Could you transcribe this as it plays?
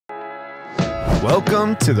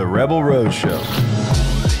Welcome to the Rebel Road Show.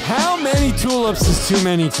 How many tulips is too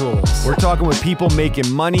many tulips? We're talking with people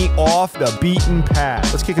making money off the beaten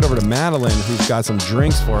path. Let's kick it over to Madeline, who's got some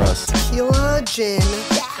drinks for us. Tequila, gin.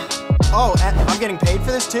 Oh, I'm getting paid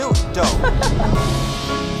for this too? Dope.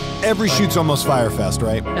 Every shoot's almost Firefest,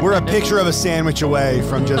 right? We're a picture of a sandwich away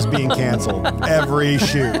from just being canceled. Every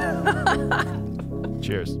shoot.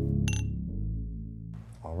 Cheers.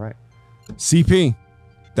 All right. CP,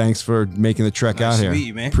 thanks for making the trek out here. Nice to meet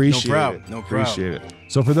you, man. Appreciate No problem. it. No problem. Appreciate it.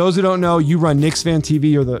 So for those who don't know, you run Knicks Fan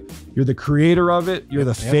TV. You're the creator of it. You're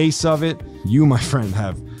the face of it. You, my friend,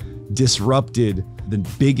 have disrupted the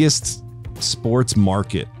biggest sports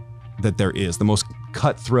market that there is, the most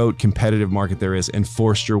cutthroat competitive market there is, and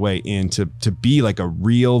forced your way in to be like a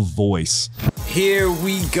real voice. Here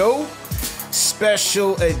we go.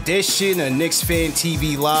 Special edition of Knicks Fan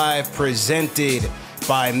TV Live, presented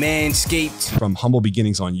by Manscaped. From humble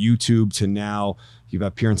beginnings on YouTube to now, you've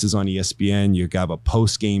appearances on ESPN. You got a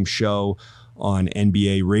post-game show on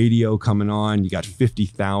NBA radio coming on. You got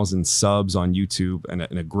 50,000 subs on YouTube and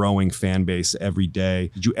a growing fan base every day.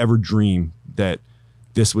 Did you ever dream that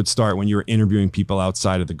this would start when you were interviewing people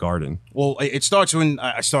outside of the Garden? Well, it starts when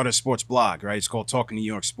I started a sports blog, right? It's called Talking New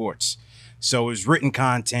York Sports. So it was written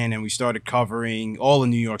content, and we started covering all the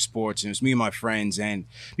New York sports, and it was me and my friends. And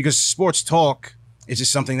because sports talk is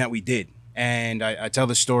just something that we did. And I tell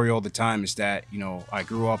the story all the time, is that, you know, I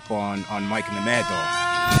grew up on Mike and the Mad Dog.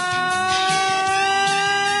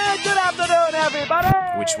 Good afternoon,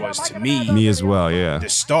 everybody. Which was, to me, Me as well, yeah. the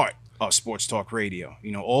start of sports talk radio.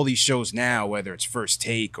 You know, all these shows now, whether it's First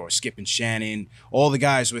Take or Skip and Shannon, all the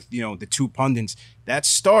guys with, you know, the two pundits, that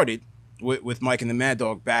started with Mike and the Mad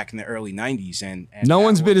Dog back in the early 90s. And No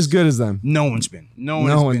one's been as good as them. No one's been. No one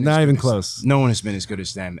No has one, been not as even good as close. them. No one has been as good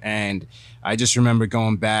as them. And I just remember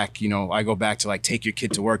going back, you know, I go back to like Take Your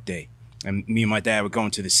Kid to Work Day. And me and my dad would go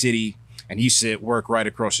into the city, and he used to work right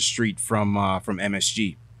across the street from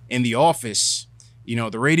MSG. In the office, you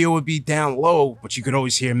know, the radio would be down low, but you could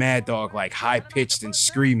always hear Mad Dog like high-pitched and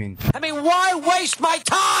screaming. I mean, why waste my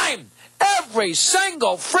time? Every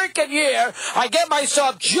single freaking year, I get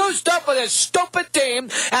myself juiced up with this stupid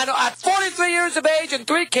team, and at 43 years of age and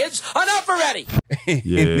 3 kids, enough already.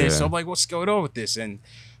 Yeah. So I'm like, what's going on with this? And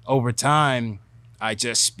over time, I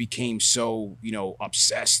just became so, you know,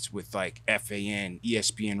 obsessed with like FAN,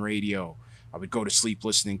 ESPN radio. I would go to sleep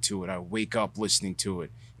listening to it. I would wake up listening to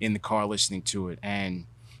it, in the car listening to it. And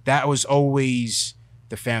that was always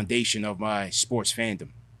the foundation of my sports fandom.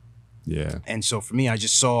 Yeah. And so for me, I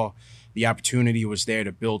just saw the opportunity was there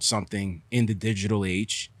to build something in the digital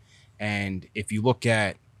age. And if you look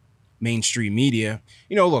at mainstream media,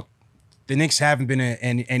 you know, look, the Knicks haven't been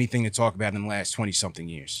anything to talk about in the last 20-something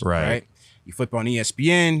years. Right. You flip on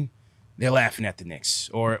ESPN, they're laughing at the Knicks.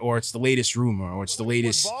 Or it's the latest rumor, or it's the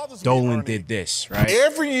latest Dolan did this, right?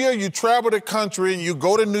 Every year you travel the country and you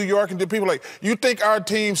go to New York and the people like, you think our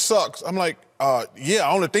team sucks? I'm like, yeah,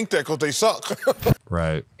 I only think that because they suck.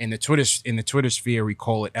 Right. In the Twitter sphere, we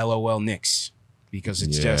call it LOL Knicks, because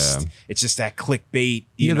it's just that clickbait.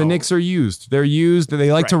 Yeah, the Knicks are used. They're used.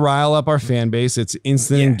 They like to rile up our fan base. It's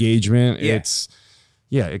instant engagement.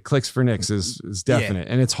 Yeah. It clicks for Knicks is definite.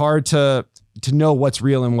 And it's hard to know what's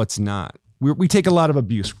real and what's not. We take a lot of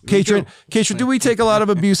abuse. Katrin, do we take a lot of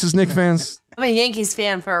abuse as Knicks fans? I'm a Yankees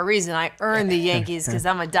fan for a reason. I earned the Yankees because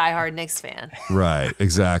I'm a diehard Knicks fan. Right,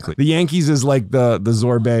 exactly. The Yankees is like the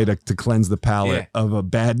sorbet to cleanse the palate of a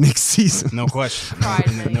bad Knicks season. No question.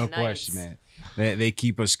 No question, man. They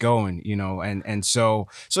keep us going, you know, and so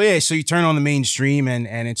you turn on the mainstream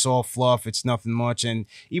and it's all fluff. It's nothing much. And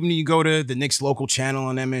even when you go to the Knicks local channel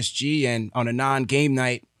on MSG and on a non-game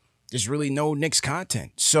night, there's really no Knicks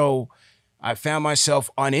content. So I found myself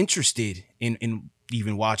uninterested in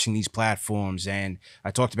even watching these platforms. And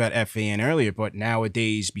I talked about FAN earlier, but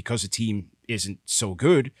nowadays, because the team isn't so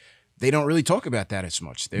good, they don't really talk about that as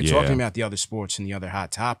much. They're talking about the other sports and the other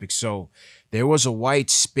hot topics. So there was a white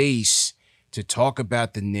space to talk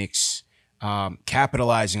about the Knicks,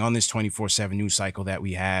 capitalizing on this 24/7 news cycle that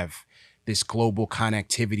we have, this global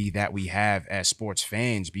connectivity that we have as sports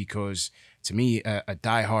fans, because to me, a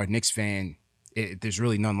diehard Knicks fan, there's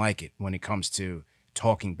really none like it when it comes to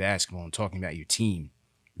talking basketball and talking about your team.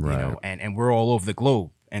 Right. You know, and we're all over the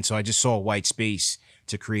globe. And so I just saw a white space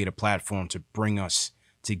to create a platform to bring us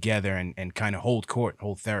together and kind of hold court,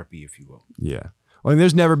 hold therapy, if you will. Yeah. Well, and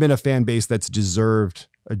there's never been a fan base that's deserved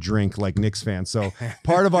a drink like Knicks fans. So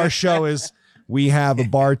part of our show is we have a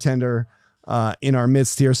bartender in our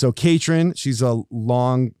midst here. So Katrin, she's a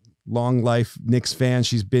long life Knicks fan.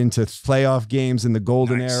 She's been to playoff games in the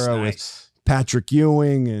golden era with Patrick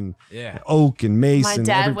Ewing and Oak and Mason. My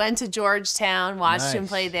dad went to Georgetown, watched him Nice.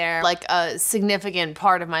 play there. Like a significant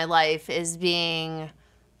part of my life is being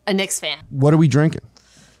a Knicks fan. What are we drinking?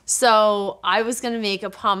 So I was going to make a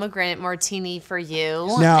pomegranate martini for you.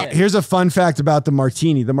 Now, here's a fun fact about the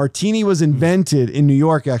martini. The martini was invented in New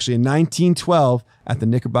York, actually, in 1912 at the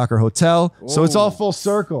Knickerbocker Hotel. So it's all full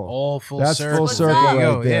circle. All full That's circle. full What's circle up? right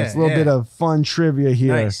Yo, there. yeah, It's a little yeah. bit of fun trivia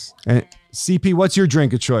here. Nice. And CP, what's your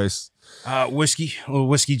drink of choice? Whiskey, a little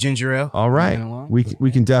whiskey ginger ale. All right. Moving along.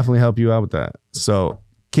 We can definitely help you out with that. So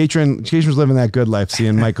Caitlin's living that good life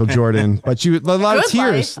seeing Michael Jordan, but a lot of Good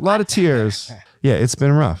tears, life. a lot of tears. Yeah, it's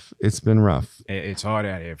been rough. It's been rough. It's hard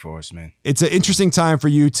out here for us, man. It's an interesting time for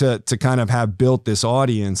you to kind of have built this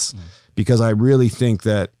audience because I really think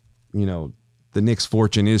that, you know, the Knicks'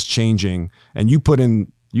 fortune is changing, and you put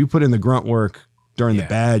in the grunt work during the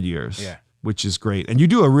bad years. Yeah. Which is great. And you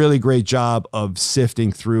do a really great job of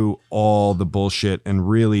sifting through all the bullshit and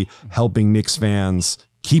really helping Knicks fans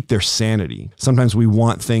keep their sanity. Sometimes we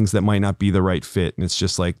want things that might not be the right fit, and it's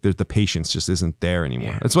just like the patience just isn't there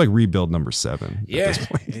anymore. It's like rebuild number 7. Yeah,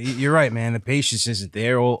 you're right, man. The patience isn't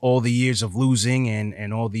there. All the years of losing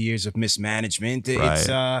and all the years of mismanagement. It's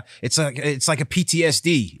like a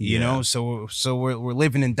PTSD, you know. So we're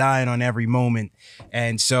living and dying on every moment,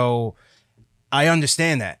 and so I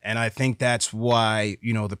understand that, and I think that's why,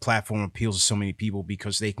 you know, the platform appeals to so many people,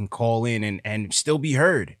 because they can call in and still be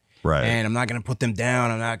heard. Right. And I'm not going to put them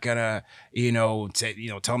down. I'm not going to,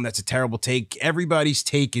 tell them that's a terrible take. Everybody's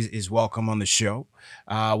take is welcome on the show.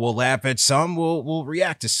 We'll laugh at some. We'll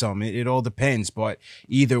react to some. It all depends. But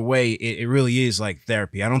either way, it really is like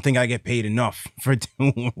therapy. I don't think I get paid enough for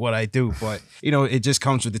doing what I do. But, you know, it just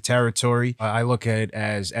comes with the territory. I look at it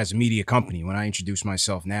as a media company. When I introduce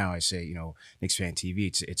myself now, I say, you know, Knicks Fan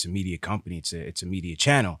TV, it's a media company. It's a media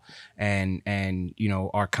channel. And you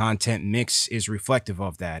know, our content mix is reflective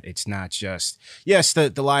of that. It's not just, yes,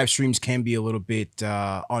 the live streams can be a little bit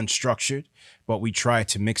unstructured, but we try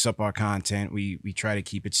to mix up our content. We try to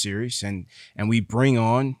keep it serious, and we bring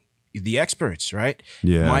on the experts, right?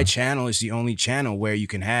 Yeah. My channel is the only channel where you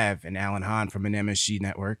can have an Alan Hahn from an MSG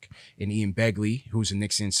network, an Ian Begley, who's a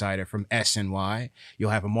Knicks insider from SNY.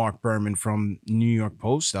 You'll have a Mark Berman from New York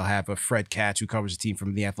Post. I'll have a Fred Katz, who covers the team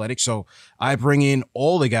from The Athletic. So I bring in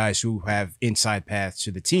all the guys who have inside paths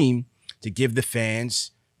to the team to give the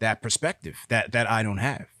fans that perspective that I don't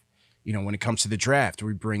have. You know, when it comes to the draft,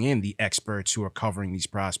 we bring in the experts who are covering these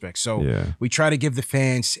prospects. So we try to give the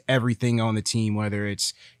fans everything on the team, whether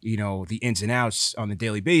it's, you know, the ins and outs on the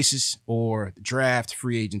daily basis or the draft,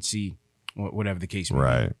 free agency, or whatever the case may be.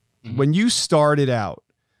 Right. When you started out,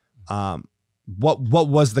 what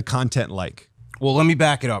was the content like? Well, let me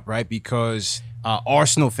back it up, right? Because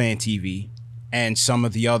Arsenal Fan TV and some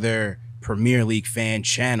of the other Premier League fan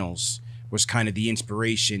channels was kind of the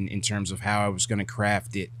inspiration in terms of how I was going to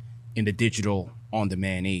craft it in the digital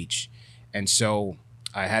on-demand age. And so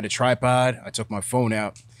I had a tripod, I took my phone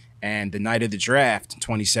out, and the night of the draft in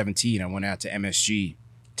 2017, I went out to MSG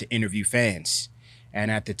to interview fans. And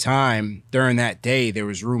at the time, during that day, there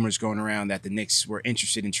was rumors going around that the Knicks were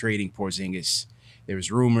interested in trading Porzingis. There was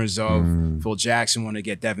rumors of Phil Jackson wanted to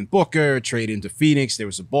get Devin Booker, trade into Phoenix. There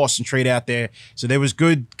was a Boston trade out there. So there was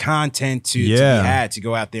good content to be had to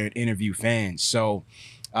go out there and interview fans. So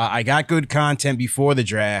I got good content before the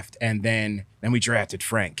draft, and then we drafted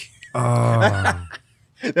Frank.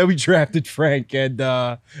 Then we drafted Frank, and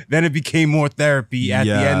then it became more therapy at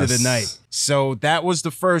the end of the night. So that was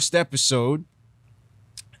the first episode,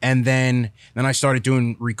 and then I started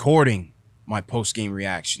recording my post-game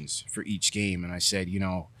reactions for each game, and I said, you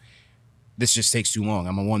know, this just takes too long.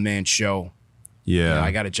 I'm a one-man show. Yeah. You know,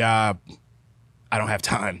 I got a job. I don't have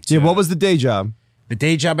time. What was the day job? The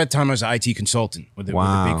day job at the time, I was an IT consultant with a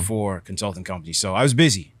Big Four consulting company. So I was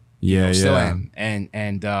busy. Still am.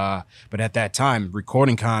 But at that time,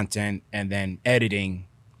 recording content and then editing,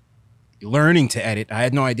 learning to edit, I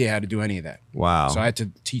had no idea how to do any of that. Wow. So I had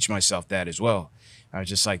to teach myself that as well. I was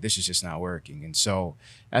just like, this is just not working. And so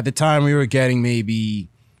at the time, we were getting maybe,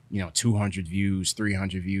 200 views,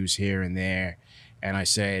 300 views here and there. And I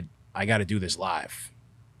said, I got to do this live.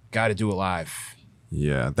 Got to do it live.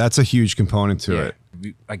 Yeah, that's a huge component to it.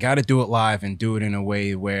 I got to do it live and do it in a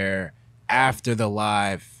way where after the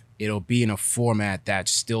live, it'll be in a format that's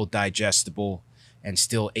still digestible and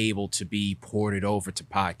still able to be ported over to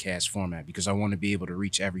podcast format, because I want to be able to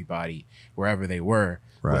reach everybody wherever they were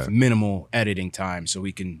with minimal editing time. So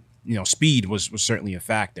we can, speed was certainly a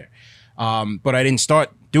factor. But I didn't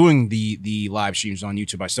start doing the live streams on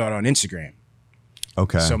YouTube. I started on Instagram.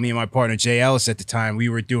 Okay. So me and my partner, Jay Ellis, at the time, we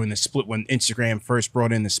were doing the split when Instagram first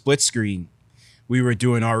brought in the split screen. we were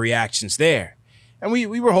doing our reactions there. And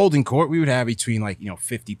we were holding court. We would have between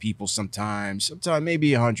 50 people sometimes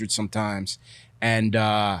maybe 100 sometimes. And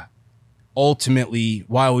ultimately,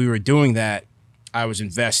 while we were doing that, I was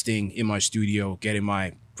investing in my studio, getting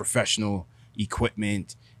my professional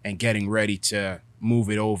equipment and getting ready to move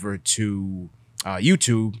it over to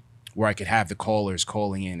YouTube, where I could have the callers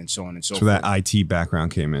calling in and so on and so forth. So that IT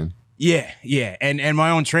background came in. Yeah. And my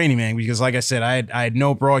own training, man, because like I said, I had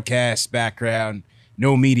no broadcast background,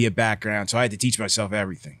 no media background, so I had to teach myself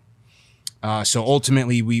everything. So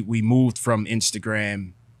ultimately, we moved from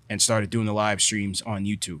Instagram and started doing the live streams on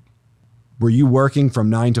YouTube. Were you working from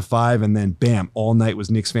 9 to 5 and then bam, all night was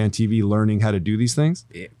Knicks Fan TV learning how to do these things?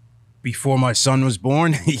 Yeah. Before my son was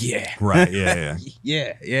born, yeah. Right, yeah.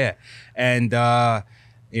 Yeah. And,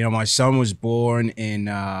 my son was born in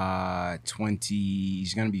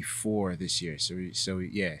he's going to be 4 this year. So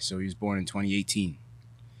he was born in 2018.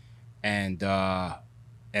 And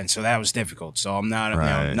so that was difficult. So I'm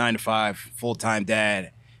not 9 to 5, full-time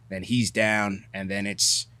dad. Then he's down, and then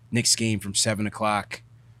it's Knicks game from 7 o'clock.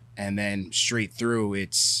 And then straight through,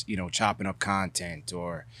 it's, chopping up content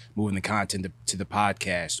or moving the content to the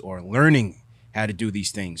podcast or learning how to do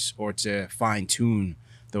these things or to fine tune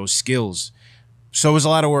those skills. So it was a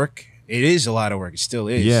lot of work. It is a lot of work. It still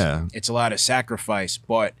is. Yeah. It's a lot of sacrifice.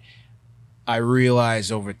 But I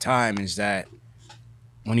realized over time is that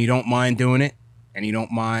when you don't mind doing it and you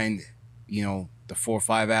don't mind, the 4 or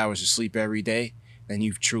 5 hours of sleep every day, then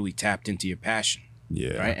you've truly tapped into your passion.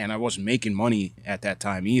 Yeah. Right. And I wasn't making money at that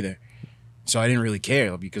time either. So I didn't really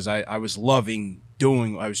care because I was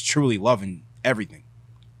I was truly loving everything,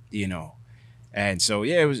 And so,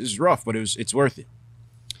 yeah, it was rough, but it's worth it.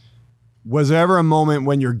 Was there ever a moment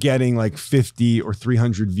when you're getting like 50 or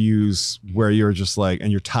 300 views where you're just like,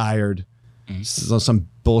 and you're tired, so some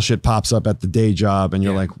bullshit pops up at the day job and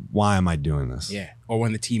you're like, why am I doing this? Yeah. Or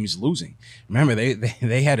when the team is losing. Remember,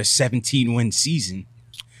 they had a 17-win season.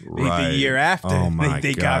 Right. The year after, oh my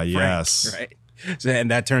they God, got pranked, right? So, and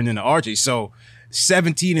that turned into RJ. So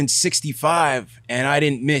 17-65, and I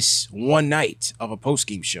didn't miss one night of a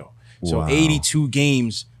post-game show. So 82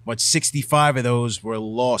 games, but 65 of those were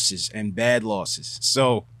losses and bad losses.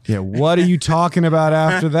 So yeah, what are you talking about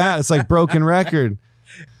after that? It's like broken record.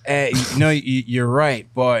 You're right,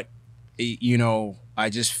 but I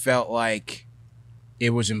just felt like it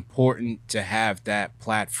was important to have that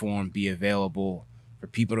platform be available for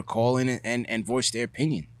people to call in and voice their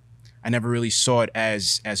opinion. I never really saw it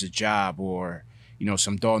as a job or,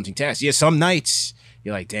 some daunting task. Yeah, some nights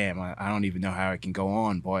you're like, damn, I don't even know how I can go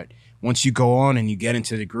on. But once you go on and you get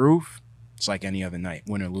into the groove, it's like any other night,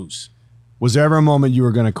 win or lose. Was there ever a moment you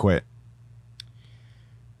were going to quit?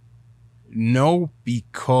 No,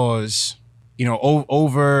 because,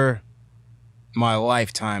 over my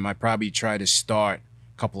lifetime, I probably tried to start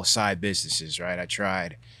a couple of side businesses, right? I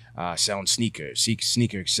tried selling sneakers,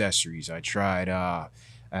 sneaker accessories. I tried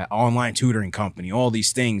online tutoring company, all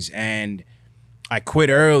these things. And I quit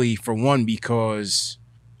early, for one, because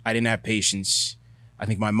I didn't have patience. I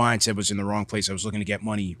think my mindset was in the wrong place. I was looking to get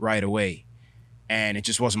money right away. And it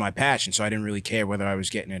just wasn't my passion, so I didn't really care whether I was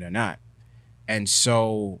getting it or not. And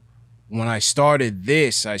so when I started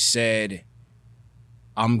this, I said,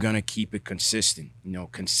 I'm going to keep it consistent.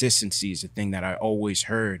 Consistency is a thing that I always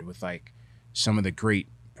heard with like some of the great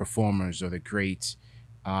performers or the great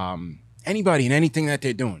anybody and anything that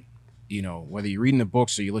they're doing. Whether you're reading the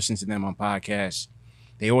books or you listen to them on podcasts,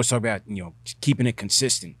 they always talk about, keeping it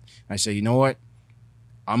consistent. I say, you know what?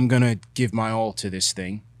 I'm going to give my all to this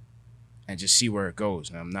thing and just see where it goes.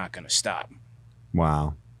 And I'm not going to stop.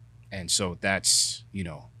 Wow. And so that's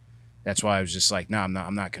why I was just like, I'm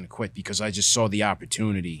not going to quit, because I just saw the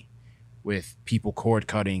opportunity with people cord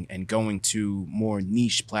cutting and going to more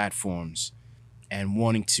niche platforms and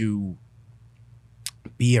wanting to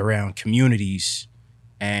be around communities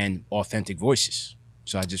and authentic voices.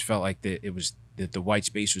 So I just felt like that the white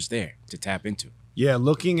space was there to tap into. Yeah,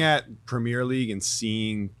 looking at Premier League and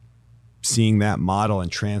seeing that model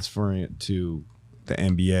and transferring it to the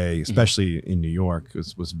NBA, especially in New York,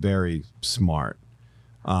 was very smart.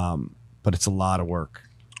 But it's a lot of work.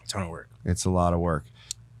 A ton of work. It's a lot of work.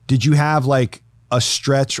 Did you have like a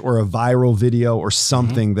stretch or a viral video or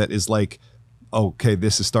something that is like, okay,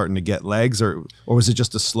 this is starting to get legs, or was it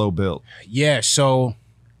just a slow build? Yeah, so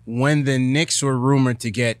when the Knicks were rumored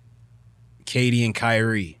to get KD and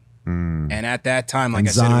Kyrie, and at that time, like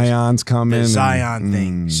I said, Zion's coming, the Zion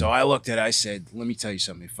thing. So I looked at it, I said, let me tell you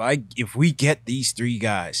something. If we get these 3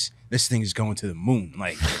 guys, this thing is going to the moon.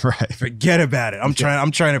 Like, right. Forget about it. I'm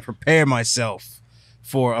trying to prepare myself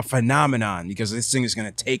for a phenomenon, because this thing is going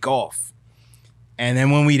to take off. And then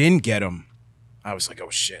when we didn't get them, I was like, oh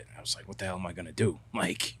shit. I was like, what the hell am I gonna do?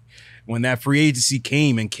 Like, when that free agency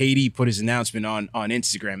came and KD put his announcement on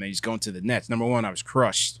Instagram that he's going to the Nets, number one, I was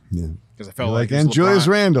crushed. Yeah. Because I felt You're like and Julius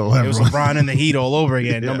Randle. It was LeBron and the Heat all over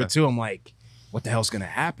again. Yeah. Number two, I'm like, what the hell's gonna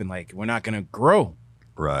happen? Like, we're not gonna grow.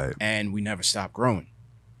 Right. And we never stopped growing.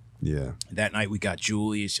 Yeah. That night we got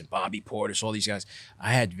Julius and Bobby Portis, all these guys.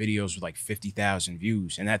 I had videos with like 50,000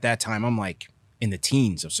 views. And at that time, I'm like in the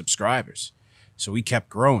teens of subscribers. So we kept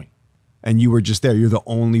growing. And you were just there. You're the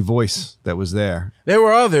only voice that was there. There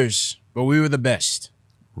were others, but we were the best.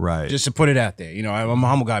 Right. Just to put it out there. You know, I'm a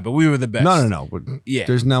humble guy, but we were the best. No. Yeah.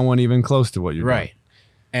 There's no one even close to what you're right. doing.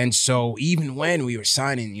 And so even when we were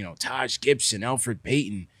signing, you know, Taj Gibson, Elfrid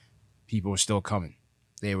Payton, people were still coming.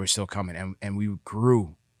 They were still coming. And we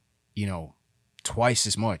grew, you know, twice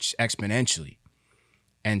as much exponentially.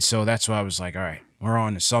 And so that's why I was like, all right, we're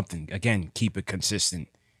on to something. Again, keep it consistent,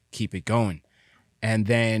 keep it going. And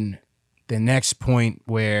then the next point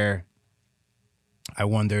where I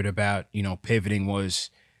wondered about, you know, pivoting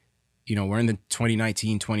was, you know, we're in the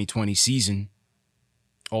 2019-2020 season.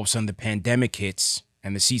 All of a sudden the pandemic hits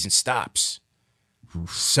and the season stops.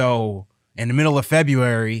 So in the middle of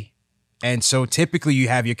February, and so typically you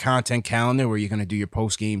have your content calendar where you're going to do your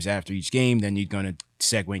post games after each game. Then you're going to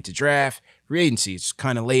segue into draft, free agency. It's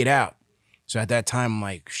kind of laid out. So at that time, I'm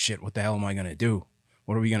like, shit, what the hell am I going to do?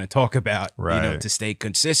 What are we going to talk about, right, you know, to stay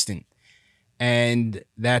consistent? And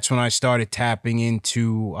that's when I started tapping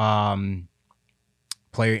into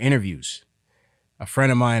player interviews. A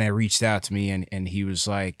friend of mine had reached out to me, and he was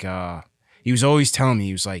like, he was always telling me,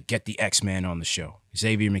 he was like, get the X-Man on the show,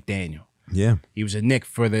 Xavier McDaniel. Yeah. He was a Knick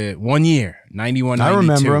for the 1 year, 91, 92. I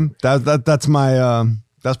remember him. That's my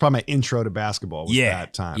that's probably my intro to basketball was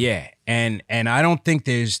that time. Yeah. And I don't think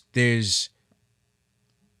there's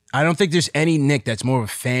any Knick that's more of a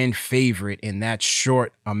fan favorite in that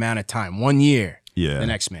short amount of time. 1 year. Yeah.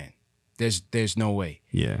 The X-Man. There's no way.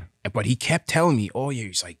 Yeah. But he kept telling me, oh yeah,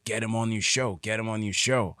 he's like, get him on your show, get him on your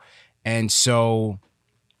show. And so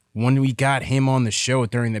when we got him on the show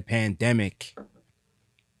during the pandemic,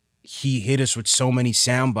 he hit us with so many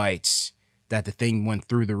sound bites that the thing went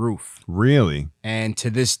through the roof. Really? And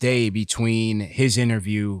to this day, between his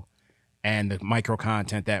interview and the micro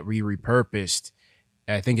content that we repurposed,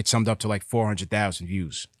 I think it summed up to like 400,000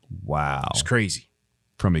 views. Wow. It's crazy.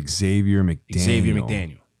 From Xavier McDaniel. Xavier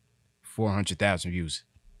McDaniel. 400,000 views.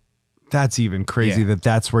 That's even crazy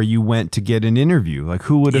that's where you went to get an interview. Like,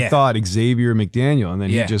 who would have thought Xavier McDaniel? And then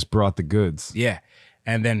he just brought the goods. Yeah.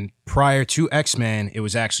 And then prior to X-Man, it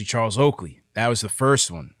was actually Charles Oakley. That was the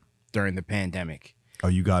first one during the pandemic. Oh,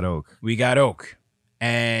 you got Oak. We got Oak.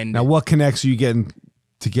 And now what connects you getting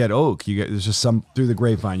to get Oak? You get there's just some through the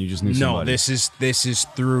grapevine. You just knew somebody. No, this is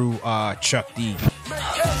through Chuck D.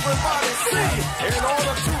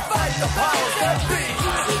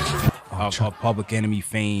 Of Public Enemy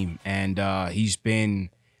fame, and he's been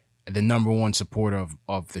the #1 supporter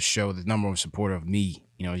of the show, the #1 supporter of me.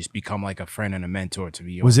 You know, he's become like a friend and a mentor to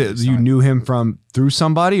me. Was it you knew him from through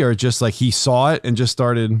somebody, or just like he saw it and just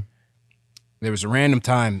started? There was a random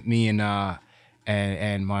time, me and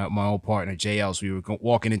my old partner JLs, we were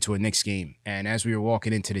walking into a Knicks game, and as we were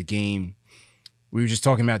walking into the game, we were just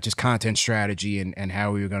talking about just content strategy and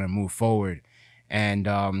how we were going to move forward. And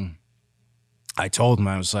I told him,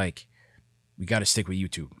 I was like, we got to stick with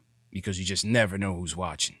YouTube because you just never know who's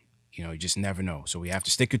watching. You know, you just never know. So we have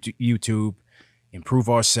to stick with YouTube, improve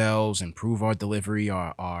ourselves, improve our delivery,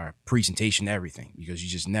 our presentation, everything, because you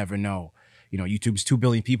just never know. You know, YouTube's 2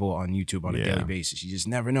 billion people on YouTube on a daily basis. You just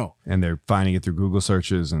never know. And they're finding it through Google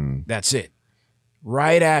searches and... That's it.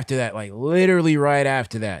 Right after that, like literally right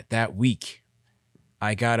after that week,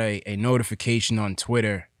 I got a notification on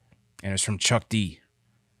Twitter, and it's from Chuck D.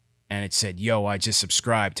 And it said, yo, I just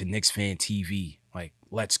subscribed to Knicks Fan TV. Like,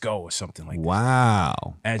 let's go, or something like that.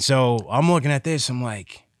 Wow. And so I'm looking at this, I'm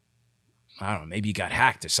like, I don't know, maybe you got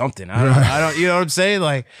hacked or something. I don't, you know what I'm saying?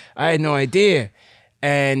 Like, I had no idea.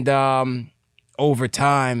 And over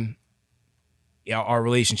time, our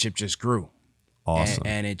relationship just grew. Awesome.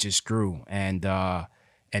 And it just grew. And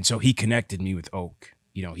so he connected me with Oak.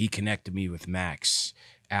 You know, he connected me with Max,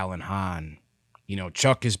 Alan Hahn. You know,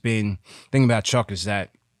 Chuck has been, the thing about Chuck is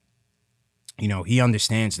that, you know, he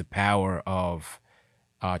understands the power of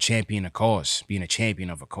championing a cause, being a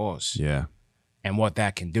champion of a cause. Yeah. And what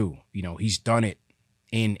that can do. You know, he's done it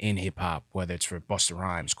in hip hop, whether it's for Busta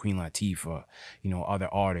Rhymes, Queen Latifah, you know, other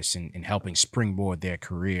artists, and helping springboard their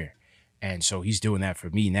career. And so he's doing that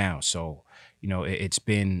for me now. So, you know, it's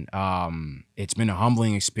been a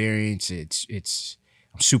humbling experience.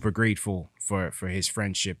 I'm super grateful for his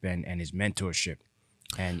friendship and his mentorship.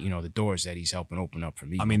 and you know, the doors that he's helping open up for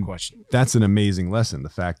me. I mean, no question. That's an amazing lesson. The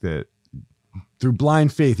fact that through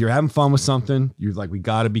blind faith, you're having fun with something. You're like, we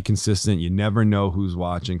got to be consistent. You never know who's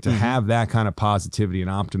watching. To have that kind of positivity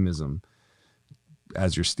and optimism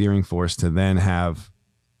as your steering force, to then have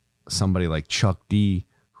somebody like Chuck D,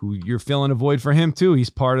 who you're filling a void for him too. He's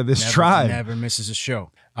part of this tribe. Never misses a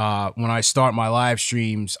show. When I start my live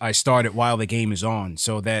streams, I start it while the game is on,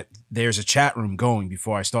 so that there's a chat room going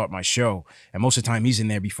before I start my show. And most of the time, he's in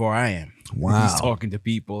there before I am. Wow. He's talking to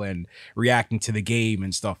people and reacting to the game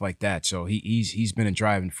and stuff like that. So he's been a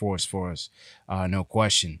driving force for us, no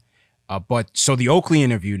question. But so the Oakley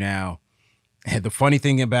interview now, the funny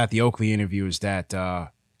thing about the Oakley interview is that,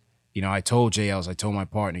 you know, I told JLs, I told my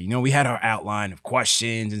partner, you know, we had our outline of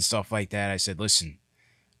questions and stuff like that. I said, listen,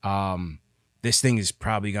 this thing is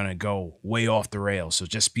probably going to go way off the rails, so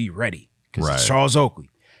just be ready. Because it's Charles Oakley.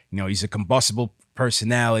 You know, he's a combustible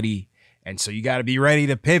personality, and so you got to be ready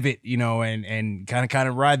to pivot, you know, and kind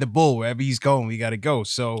of ride the bull. Wherever he's going, we got to go.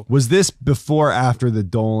 So was this before or after the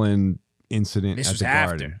Dolan incident this at was the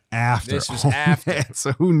after. Garden? After. This was after. Man,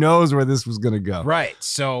 so who knows where this was going to go? Right.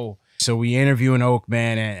 So we interview an Oak,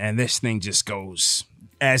 man, and this thing just goes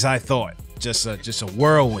as I thought. Just a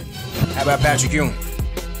whirlwind. How about Patrick Ewing?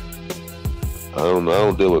 I don't know. I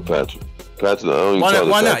don't deal with Patrick. Patrick, I don't even Why talk to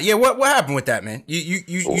not? Patrick. Yeah, what happened with that, man?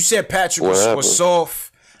 You said Patrick was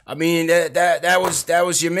soft. I mean, that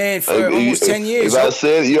was your man for almost 10 years. If I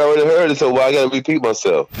said it, you already heard it, so why I gotta repeat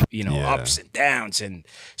myself? You know, ups and downs and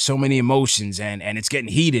so many emotions, and it's getting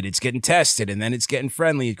heated, it's getting tested, and then it's getting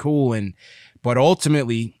friendly and cool. But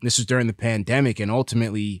ultimately, this was during the pandemic, and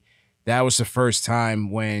ultimately, that was the first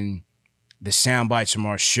time when the sound bites from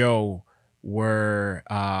our show were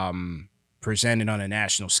presented on a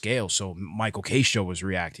national scale. So Michael K. Show was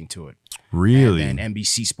reacting to it. Really? And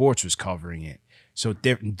NBC Sports was covering it. So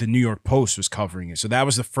the New York Post was covering it. So that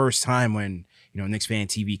was the first time when, you know, Knicks Fan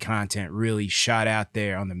TV content really shot out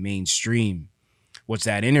there on the mainstream. Was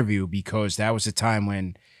that interview, because that was the time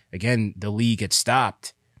when, again, the league had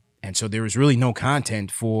stopped. And so there was really no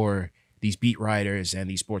content for these beat writers and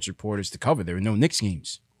these sports reporters to cover. There were no Knicks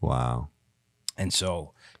games. Wow. And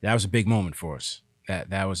so that was a big moment for us.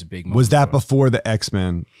 That was a big moment. Was that before the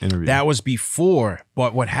X-Men interview? That was before.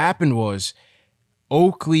 But what happened was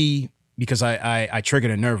Oakley, because I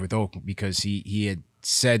triggered a nerve with Oakley because he had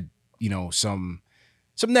said, you know, some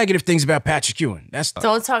negative things about Patrick Ewing.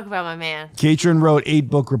 Don't talk about my man. Katrin wrote 8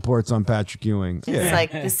 book reports on Patrick Ewing. It's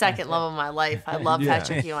like the second love of my life. I love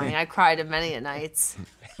Patrick Ewing. I cried at many a nights.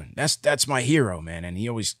 That's my hero, man. And he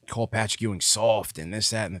always called Patrick Ewing soft and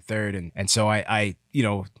this, that, and the third. And so I you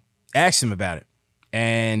know, asked him about it.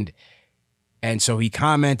 And so he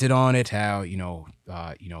commented on it, how, you know,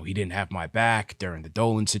 he didn't have my back during the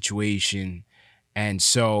Dolan situation. And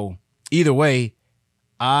so either way,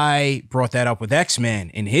 I brought that up with X-Man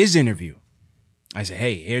in his interview. I said,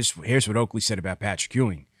 hey, here's what Oakley said about Patrick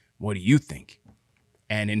Ewing. What do you think?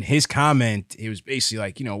 And in his comment, it was basically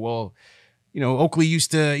like, you know, well, you know, Oakley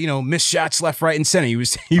used to, you know, miss shots left, right, and center. He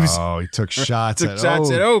took shots at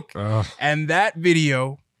Oak. And that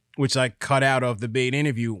video, which I cut out of the bait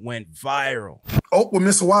interview, went viral. Oak would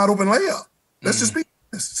miss a wide open layup. Let's just be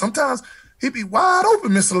honest. Sometimes he'd be wide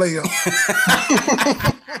open, miss a layup.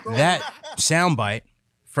 That soundbite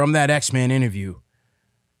from that X-Man interview,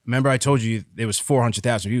 remember I told you there was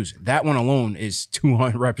 400,000 views. That one alone is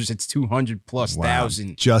 200, represents 200 plus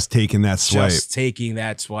thousand. Just taking that swipe. Just taking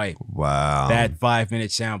that swipe. Wow. That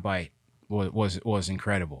 5-minute soundbite was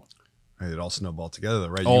incredible. It all snowballed together,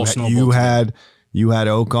 right? All snowballed together. You had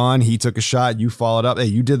Oak on, he took a shot, you followed up. Hey,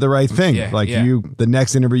 you did the right thing. The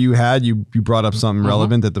next interview you had, you brought up something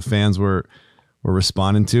relevant that the fans were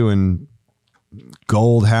responding to, and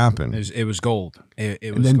gold happened. It was gold. It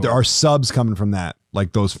was and then gold. there are subs coming from that,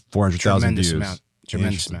 like those 400,000 views.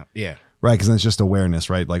 Tremendous amount. Yeah. Right, because that's just awareness,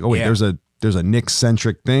 right? Like, oh wait, there's a Knicks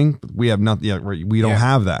centric thing. But we have nothing. Yeah, we don't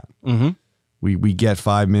have that. We get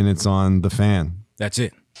 5 minutes on the fan. That's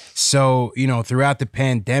it. So, you know, throughout the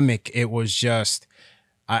pandemic, it was just,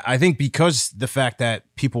 I think because the fact that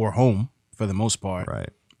people were home for the most part, right?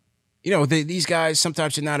 You know, these guys,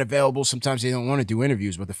 sometimes they're not available. Sometimes they don't want to do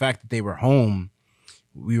interviews, but the fact that they were home,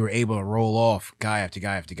 we were able to roll off guy after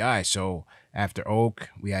guy after guy. So after Oak,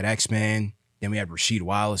 we had X-Man. Then we had Rasheed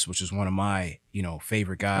Wallace, which was one of my, you know,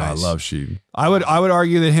 favorite guys. I love Sheed. I would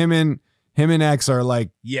argue that him and X are like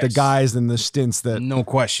the guys in the stints that no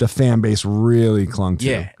question the fan base really clung to.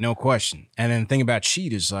 Yeah, no question. And then the thing about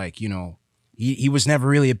Sheed is, like, you know, he was never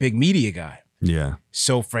really a big media guy. Yeah.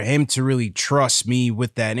 So for him to really trust me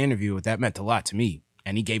with that interview, that meant a lot to me.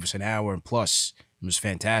 And he gave us an hour and plus. It was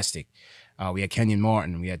fantastic. We had Kenyon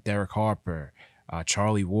Martin. We had Derek Harper.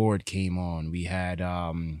 Charlie Ward came on. We had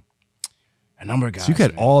a number of guys. So you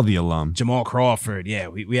got all the alum. Jamal Crawford. Yeah,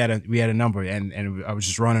 we had a number, and I was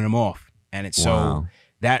just running them off. And it's so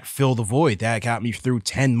that filled the void. That got me through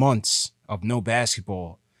 10 months of no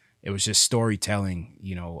basketball. It was just storytelling,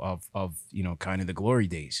 of kind of the glory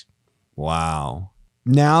days. Wow.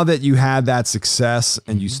 Now that you had that success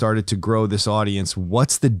and you started to grow this audience,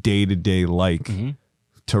 what's the day-to-day like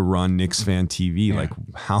to run Knicks Fan TV? Yeah. Like,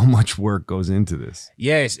 how much work goes into this?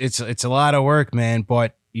 Yeah, it's a lot of work, man.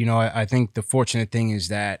 But, I think the fortunate thing is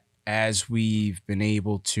that as we've been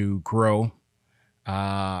able to grow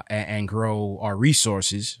and grow our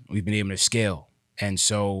resources, we've been able to scale. And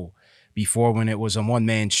so before, when it was a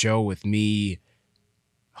one-man show with me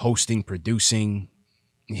hosting, producing,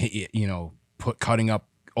 cutting up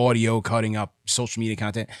audio, cutting up social media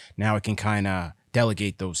content, now I can kind of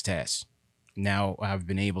delegate those tasks. Now I've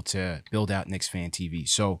been able to build out Knicks Fan TV.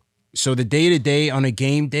 So the day-to-day on a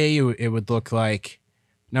game day, it would look like,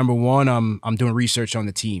 number one, I'm doing research on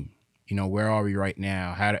the team. Where are we right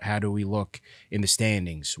now? How do we look in the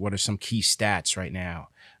standings? What are some key stats right now?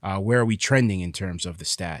 Where are we trending in terms of the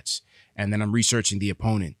stats? And then I'm researching the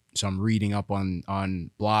opponent. So I'm reading up on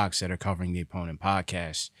blogs that are covering the opponent,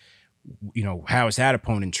 podcasts. How is that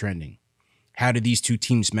opponent trending? How do these two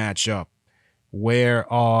teams match up?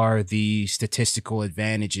 Where are the statistical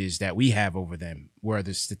advantages that we have over them? Where are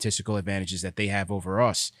the statistical advantages that they have over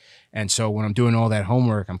us? And so when I'm doing all that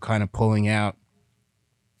homework, I'm kind of pulling out,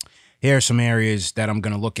 here are some areas that I'm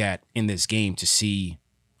going to look at in this game to see,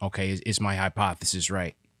 okay, is my hypothesis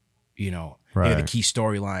right? Here are the key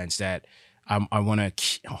storylines that I want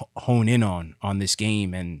to hone in on this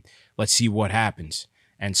game, and let's see what happens.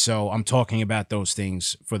 And so I'm talking about those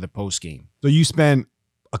things for the post game. So you spent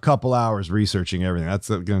a couple hours researching everything. That's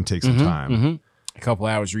going to take some time. A couple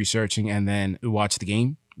hours researching, and then watch the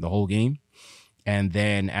game, the whole game. And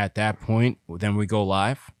then at that point, then we go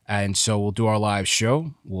live. And so we'll do our live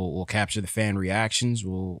show. We'll capture the fan reactions.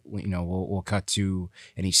 We'll cut to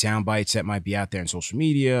any sound bites that might be out there on social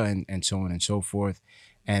media and so on and so forth.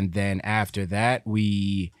 And then after that,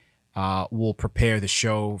 we will prepare the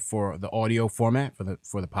show for the audio format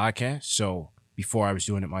for the podcast. So before I was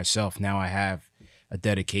doing it myself, now I have a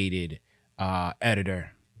dedicated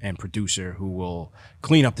editor and producer who will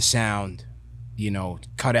clean up the sound,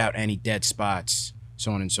 cut out any dead spots,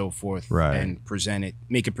 so on and so forth, and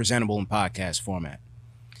make it presentable in podcast format.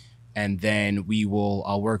 And then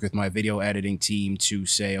I'll work with my video editing team to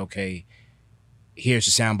say, okay, here's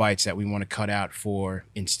the sound bites that we want to cut out for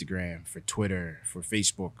Instagram, for Twitter, for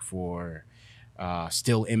Facebook, for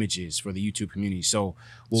still images, for the YouTube community. So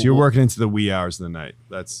you're working into the wee hours of the night.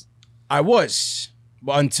 I was,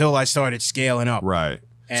 until I started scaling up. Right.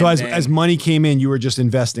 So as money came in, you were just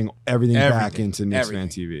investing everything back into Knicks Fan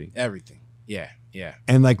TV. Everything. Yeah.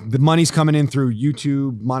 And like the money's coming in through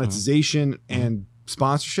YouTube monetization and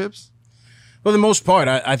sponsorships? For the most part,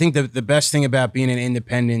 I think the best thing about being an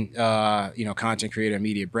independent, content creator and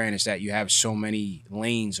media brand is that you have so many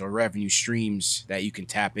lanes or revenue streams that you can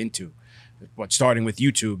tap into. But starting with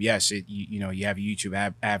YouTube, yes, you have a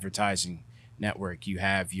YouTube advertising network. You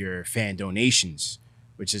have your fan donations,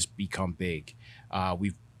 which has become big.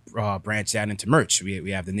 We've branched out into merch.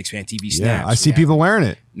 We have the Knicks Fan TV snaps. Yeah, I see people wearing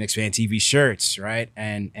it. Knicks Fan TV shirts, right?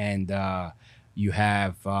 And you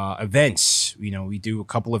have events. We do a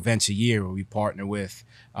couple events a year where we partner with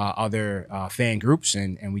other fan groups,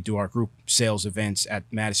 and we do our group sales events at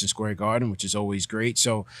Madison Square Garden, which is always great.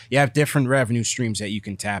 So you have different revenue streams that you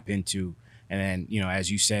can tap into. And then,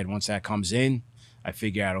 as you said, once that comes in, I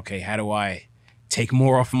figure out, okay, how do I take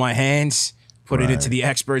more off my hands, put it into the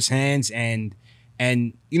experts' hands, and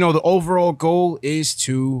the overall goal is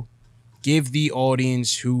to give the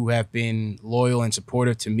audience who have been loyal and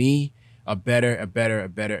supportive to me a better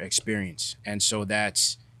experience. And so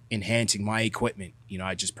that's enhancing my equipment.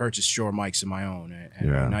 I just purchased Shure mics of my own and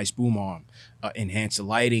a nice boom arm, enhance the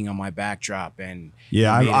lighting on my backdrop, and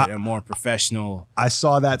made it a more professional. I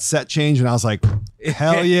saw that set change and I was like,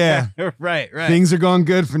 hell yeah. Right. Things are going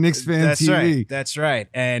good for Knicks Fan TV. That's right.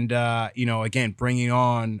 And, again, bringing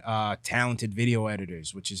on talented video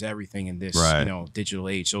editors, which is everything in this, digital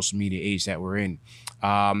age, social media age that we're in.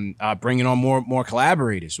 Bringing on more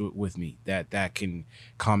collaborators with me that can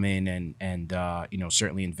come in and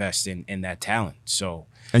certainly invest in that talent. So,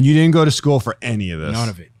 and you didn't go to school for any of this? None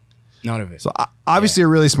of it. So obviously a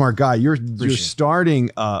really smart guy. You're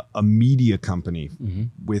starting a media company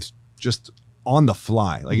with just on the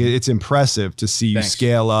fly. Like it's impressive to see you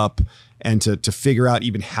scale up and to figure out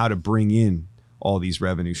even how to bring in all these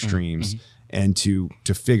revenue streams. and to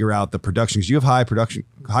figure out the production, because you have high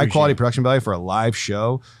quality production value for a live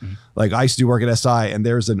show. Like I used to do work at SI, and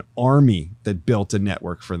there's an army that built a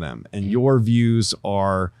network for them, and your views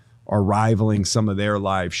are rivaling some of their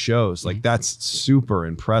live shows. Like that's super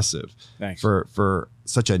impressive. Thanks. For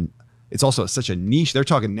such a, it's also such a niche. They're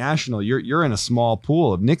talking national. You're in a small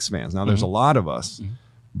pool of Knicks fans. Now there's a lot of us,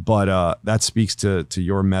 but that speaks to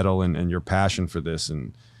your mettle and your passion for this,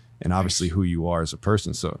 and obviously who you are as a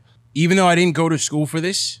person. So even though I didn't go to school for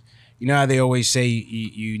this, you know how they always say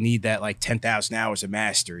you need that like 10,000 hours of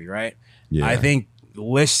mastery, right? Yeah. I think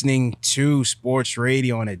listening to sports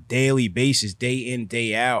radio on a daily basis, day in,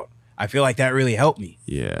 day out, I feel like that really helped me.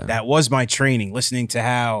 Yeah. That was my training, listening to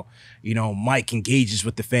how, you know, Mike engages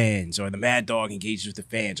with the fans, or the Mad Dog engages with the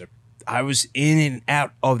fans. Or I was in and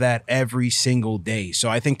out of that every single day. So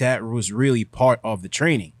I think that was really part of the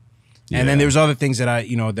training. And then there's other things that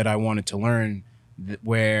I wanted to learn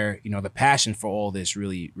where, you know, the passion for all this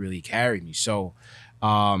really, really carried me. So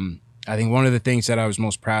I think one of the things that I was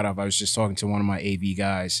most proud of, I was just talking to one of my AV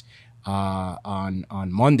guys on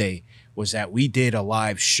Monday, was that we did a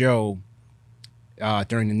live show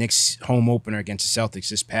during the Knicks home opener against the Celtics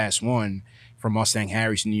this past one from Mustang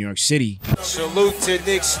Harry's in New York City. Salute to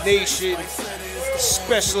Knicks Nation.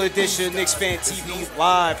 Special edition Knicks Fan TV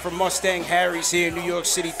live from Mustang Harry's here in New York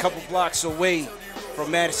City, a couple blocks away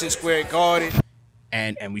from Madison Square Garden.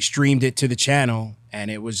 And we streamed it to the channel,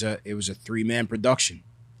 and it was a 3-man production.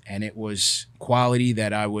 And it was quality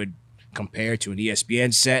that I would compare to an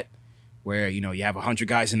ESPN set, where, you know, you have 100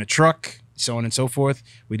 guys in a truck, so on and so forth.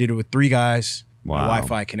 We did it with 3 guys, a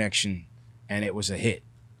Wi-Fi connection, and it was a hit.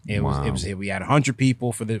 It was a hit. We had 100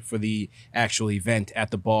 people for the actual event at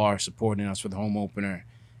the bar supporting us for the home opener,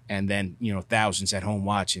 and then, you know, thousands at home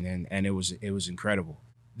watching, and it was incredible.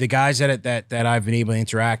 The guys that I've been able to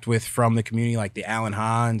interact with from the community, like the Alan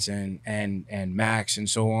Hahns and Max and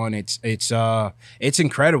so on, it's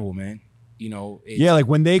incredible, man. You know, like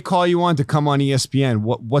when they call you on to come on ESPN,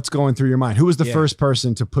 what's going through your mind? Who was the first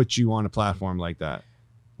person to put you on a platform like that?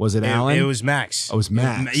 Was it Alan? It was Max. Oh, it was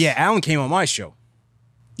Max. Yeah, Alan came on my show.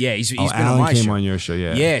 Yeah, he's been on my show. Alan came on your show,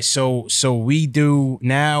 yeah. Yeah, so we do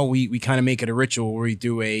now, we kind of make it a ritual where we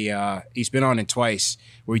do he's been on it twice,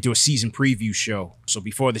 where we do a season preview show. So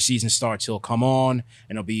before the season starts, he'll come on,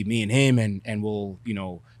 and it'll be me and him, and we'll, you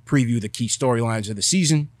know, preview the key storylines of the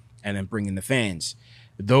season, and then bring in the fans.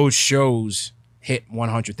 Those shows hit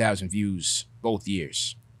 100,000 views both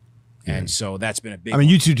years. And so that's been a big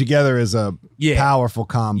you two together is a powerful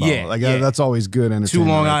combo. That's always good entertainment.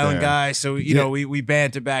 2 Long Island guys. So, you know, we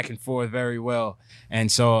banter back and forth very well.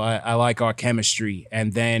 And so I like our chemistry.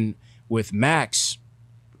 And then with Max,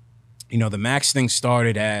 you know, the Max thing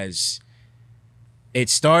started as,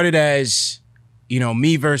 you know,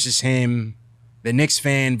 me versus him, the Knicks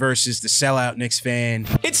fan versus the sellout Knicks fan.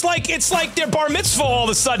 It's like their bar mitzvah all of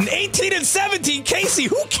a sudden. 18 and 17, Casey,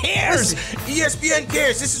 who cares? Listen, ESPN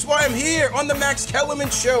cares. This is why I'm here on the Max Kellerman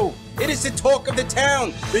Show. It is the talk of the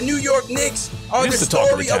town. The New York Knicks are the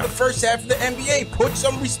story of the first half of the NBA. Put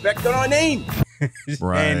some respect on our name.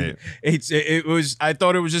 Right. And I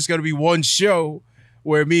thought it was just going to be one show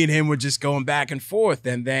where me and him were just going back and forth,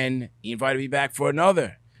 and then he invited me back for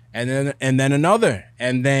another, and then another,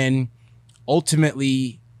 and then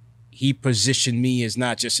ultimately, he positioned me as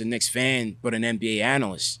not just a Knicks fan, but an NBA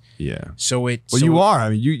analyst. Yeah. You are. I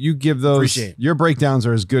mean, you give those. Your breakdowns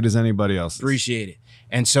are as good as anybody else's. Appreciate it.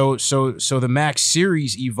 And so the Max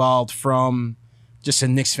series evolved from just a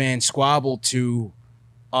Knicks fan squabble to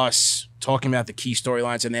us talking about the key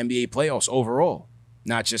storylines in the NBA playoffs overall,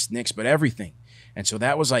 not just Knicks, but everything. And so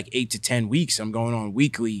that was like 8 to 10 weeks. I'm going on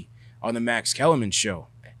weekly on the Max Kellerman Show,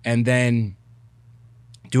 and then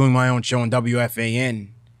doing my own show on WFAN,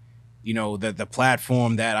 you know, the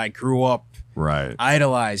platform that I grew up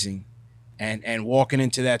idolizing, and walking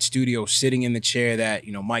into that studio, sitting in the chair that,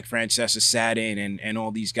 you know, Mike Francesa sat in, and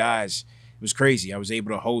all these guys. It was crazy. I was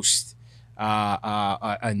able to host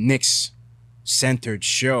a Knicks-centered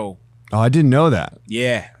show. Oh, I didn't know that.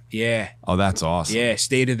 Yeah. Oh, that's awesome. Yeah,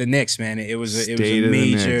 State of the Knicks, man. It was a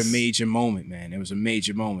major moment, man. It was a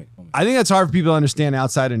major moment. I think that's hard for people to understand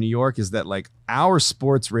outside of New York, is that like our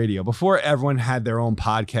sports radio, before everyone had their own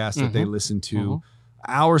podcast that they listened to,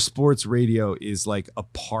 our sports radio is like a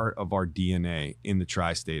part of our DNA in the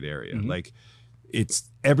tri-state area. Like, it's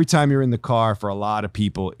every time you're in the car, for a lot of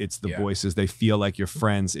people, it's the voices. They feel like your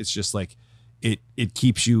friends. It's just like, it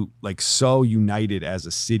keeps you like so united as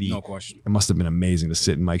a city. No question. It must have been amazing to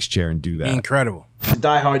sit in Mike's chair and do that. Incredible. The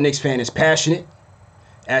diehard Knicks fan is passionate.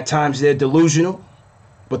 At times they're delusional,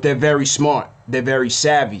 but they're very smart. They're very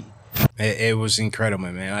savvy. It was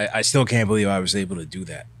incredible, man. I still can't believe I was able to do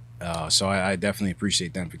that. So I definitely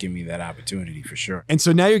appreciate them for giving me that opportunity for sure. And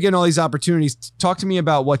so now you're getting all these opportunities. Talk to me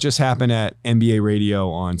about what just happened at NBA Radio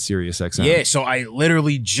on SiriusXM. Yeah, so I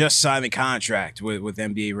literally just signed the contract with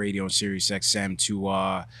NBA Radio and SiriusXM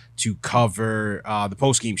to cover the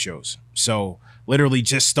post-game shows. So literally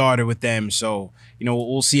just started with them. So,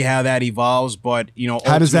 we'll see how that evolves. But,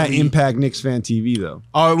 how does that impact Knicks Fan TV, though?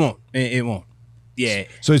 Oh, it won't. It won't. Yeah.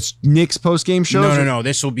 So it's Knicks post-game shows? No.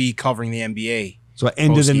 This will be covering the NBA. So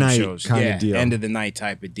end of the night kind of deal. End of the night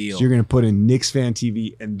type of deal. So you're going to put in Knicks Fan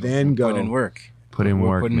TV and then go. Put in work. Put in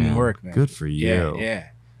work, man. Good for you. Yeah.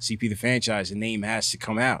 CP the Fanchise, the name has to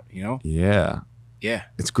come out, Yeah. Yeah.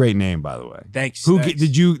 It's a great name, by the way. Thanks.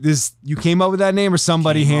 Did you came up with that name or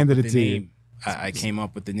somebody handed it to you? I came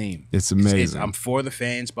up with the name. It's amazing. I'm for the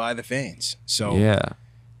fans, by the fans. So yeah.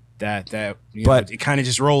 But it kind of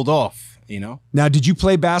just rolled off. Now, did you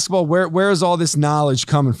play basketball? Where is all this knowledge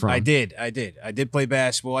coming from? I did play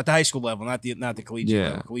basketball at the high school level, not the collegiate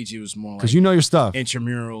level. Collegiate was more like because you know your stuff.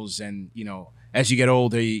 Intramurals, and as you get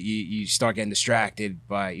older, you start getting distracted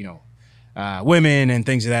by women and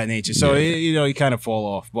things of that nature. So you kind of fall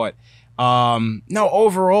off. But no,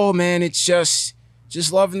 overall, man, it's just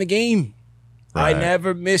loving the game. Right. I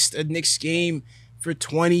never missed a Knicks game for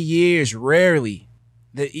 20 years, rarely.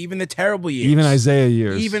 Even the terrible years. Even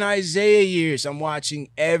Isaiah years. I'm watching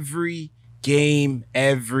every game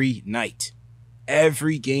every night.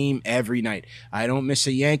 Every game every night. I don't miss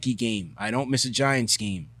a Yankee game. I don't miss a Giants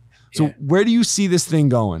game. So where do you see this thing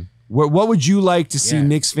going? What would you like to see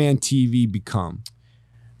Knicks Fan TV become?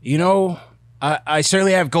 I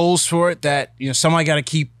certainly have goals for it that, some I got to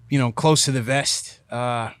keep, close to the vest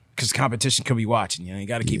because competition could be watching. You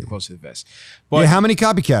got to keep it close to the vest. But how many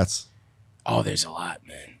copycats? Oh, there's a lot,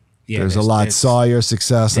 man. Yeah, there's a lot. Saw your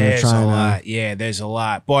success and they're trying a lot. Yeah, there's a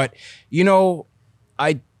lot. But,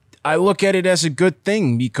 I look at it as a good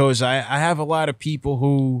thing because I have a lot of people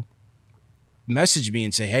who message me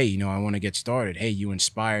and say, hey, I want to get started. Hey, you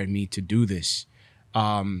inspired me to do this.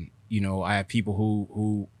 I have people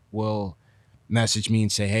who will message me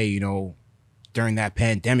and say, hey, during that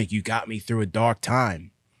pandemic, you got me through a dark time.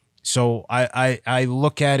 So I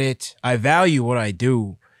look at it, I value what I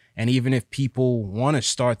do. And even if people want to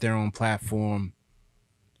start their own platform,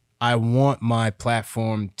 I want my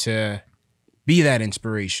platform to be that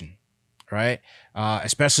inspiration, right?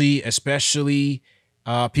 Especially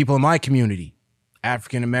people in my community,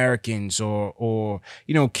 African Americans or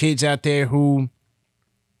kids out there who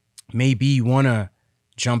maybe want to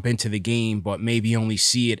jump into the game, but maybe only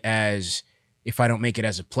see it as if I don't make it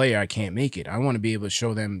as a player, I can't make it. I want to be able to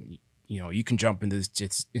show them, you can jump into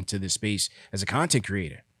this space as a content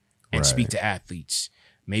creator. And speak to athletes.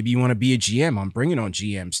 Maybe you want to be a GM. I'm bringing on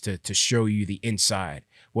GMs to show you the inside.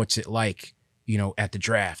 What's it like, at the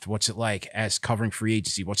draft? What's it like as covering free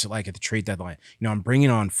agency? What's it like at the trade deadline? I'm bringing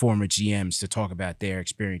on former GMs to talk about their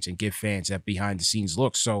experience and give fans that behind the scenes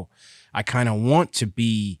look. So I kind of want to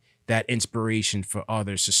be that inspiration for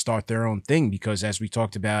others to start their own thing because as we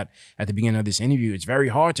talked about at the beginning of this interview, it's very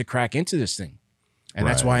hard to crack into this thing. And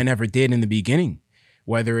that's why I never did in the beginning,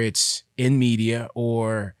 whether it's in media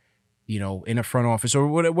or in a front office or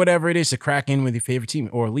whatever it is to crack in with your favorite team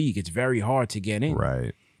or league. It's very hard to get in.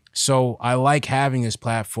 Right. So I like having this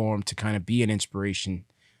platform to kind of be an inspiration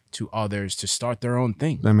to others to start their own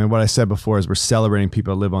thing. I mean, what I said before is we're celebrating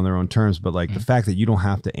people that live on their own terms, but like the fact that you don't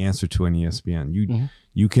have to answer to an ESPN,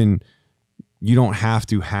 you don't have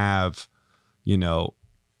to have,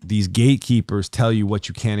 these gatekeepers tell you what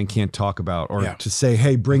you can and can't talk about or to say,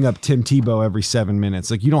 hey, bring up Tim Tebow every 7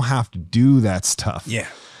 minutes. Like you don't have to do that stuff. Yeah.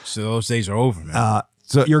 So those days are over, man.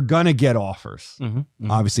 So you're going to get offers.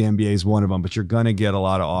 Obviously, NBA is one of them, but you're going to get a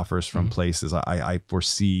lot of offers from places. I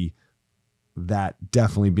foresee that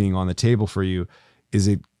definitely being on the table for you. Is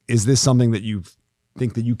this something that you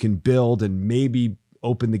think that you can build and maybe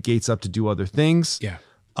open the gates up to do other things? Yeah.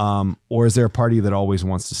 Or is there a party that always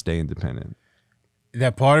wants to stay independent?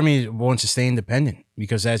 That part of me wants to stay independent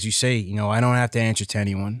because, as you say, I don't have to answer to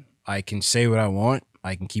anyone. I can say what I want.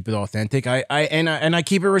 I can keep it authentic. I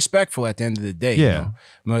keep it respectful at the end of the day. Yeah.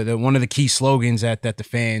 One of the key slogans that the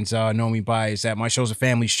fans know me by is that my show's a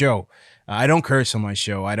family show. I don't curse on my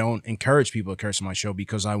show. I don't encourage people to curse on my show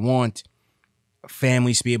because I want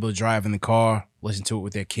families to be able to drive in the car, listen to it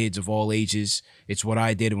with their kids of all ages. It's what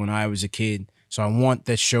I did when I was a kid. So I want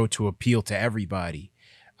this show to appeal to everybody.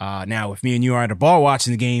 Now, if me and you are at a bar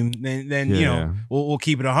watching the game, then we'll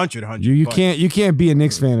keep it 100. You can't be a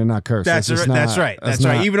Knicks fan and not curse. That's right.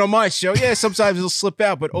 Even on my show, sometimes it'll slip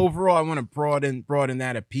out, but overall, I want to broaden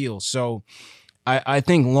that appeal. So, I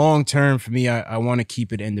think long term for me, I want to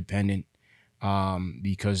keep it independent,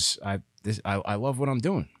 because I love what I'm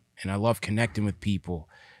doing, and I love connecting with people.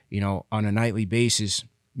 You know, on a nightly basis,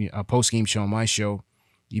 a post-game show on my show,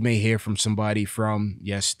 you may hear from somebody from,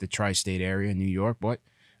 yes, the tri-state area, New York, but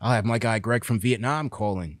I'll have my guy Greg from Vietnam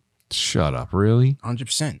call in. Shut up, really?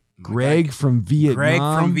 100%. Greg from Vietnam. Greg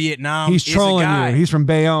from Vietnam. He's trolling you. He's from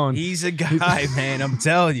Bayonne. He's a guy, man. I'm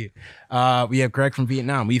telling you. We have Greg from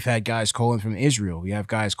Vietnam. We've had guys call in from Israel. We have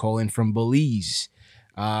guys call in from Belize.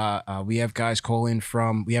 We have guys call in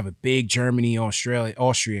from. We have a big Germany,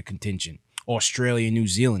 Austria contingent. Australia, New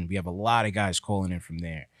Zealand. We have a lot of guys calling in from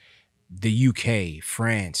there. The UK,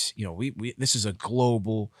 France. You know, we this is a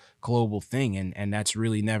global thing, and that's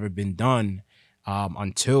really never been done.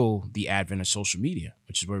 Until the advent of social media,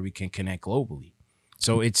 which is where we can connect globally.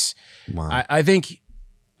 So it's, wow. I think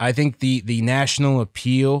the national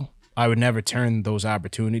appeal, I would never turn those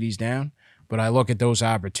opportunities down, but I look at those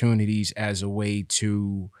opportunities as a way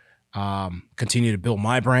to continue to build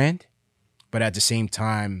my brand. But at the same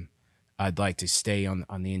time, I'd like to stay on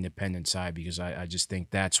the independent side because I just think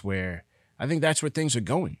that's where things are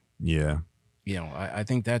going. Yeah. You know, I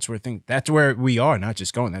think that's where we are, not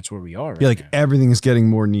just going. That's where we are. Right, yeah, like now. everything is getting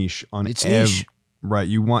more niche on it's niche. Right.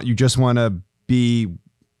 You just want to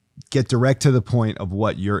get direct to the point of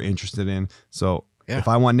what you're interested in. So if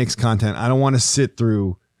I want Knicks content, I don't want to sit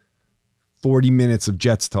through 40 minutes of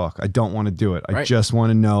Jets talk. I don't want to do it. I just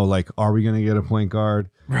want to know, like, are we going to get a point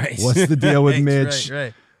guard? Right. What's the deal with Mitch?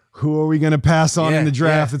 Right. Who are we going to pass on in the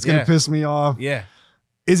draft that's going to piss me off? Yeah.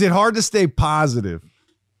 Is it hard to stay positive?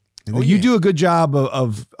 You do a good job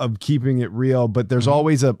of keeping it real, but there's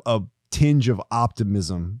always a tinge of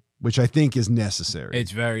optimism, which I think is necessary.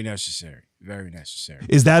 It's very necessary. Very necessary.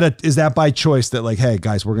 Is that by choice that, like, hey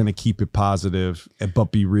guys, we're going to keep it positive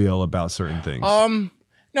but be real about certain things?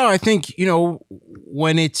 No, I think, you know,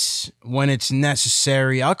 when it's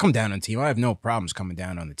necessary, I'll come down on the team. I have no problems coming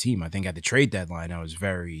down on the team. I think at the trade deadline, I was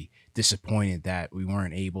very disappointed that we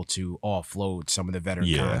weren't able to offload some of the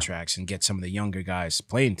veteran contracts and get some of the younger guys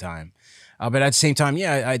playing time. But at the same time,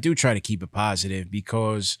 I do try to keep it positive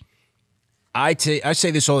because I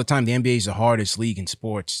say this all the time. The NBA is the hardest league in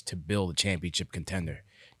sports to build a championship contender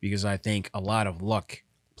because I think a lot of luck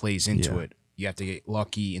plays into it. You have to get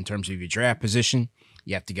lucky in terms of your draft position.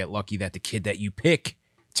 You have to get lucky that the kid that you pick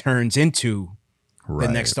turns into the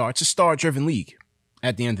next star. It's a star-driven league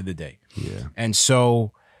at the end of the day. Yeah. And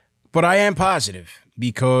so, but I am positive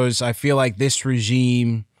because I feel like this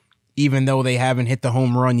regime, even though they haven't hit the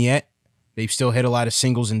home run yet, they've still hit a lot of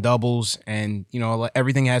singles and doubles, and, you know,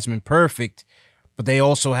 everything hasn't been perfect, but they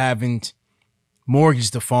also haven't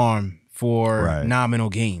mortgaged the farm for nominal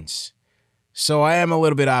gains. So I am a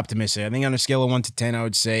little bit optimistic. I think on a scale of 1 to 10, I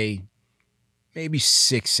would say maybe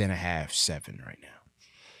 6.5, 7 right now.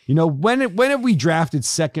 You know, when have we drafted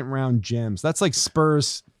second round gems? That's like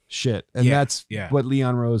Spurs shit, and that's what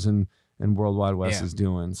Leon Rose and World Wide West is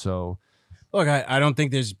doing. So, look, I don't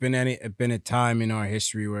think there's been a time in our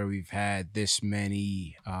history where we've had this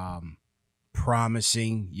many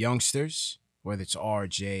promising youngsters. Whether it's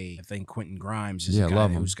RJ, I think Quentin Grimes is a guy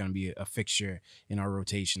who's going to be a fixture in our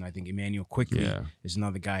rotation. I think Emmanuel Quickly is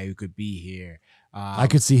another guy who could be here. I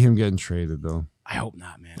could see him getting traded, though. I hope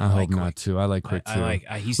not, man. I hope not, too. I like Quick, too.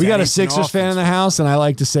 We got a Sixers fan in the house, and I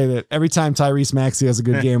like to say that every time Tyrese Maxey has a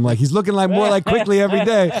good game, like, he's looking like more like Quickly every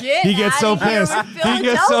day. He gets so pissed. He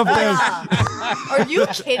gets so pissed. Are you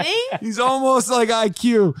kidding? He's almost like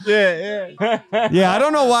IQ. Yeah, I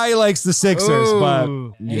don't know why he likes the Sixers, but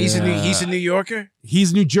he's a New Yorker.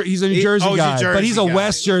 He's a New Jersey guy, but he's a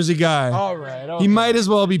West Jersey guy. All right. He might as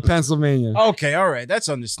well be Pennsylvania. Okay, all right, that's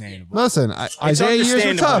understandable. Listen, Isaiah years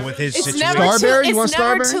are tough. With his It's situation.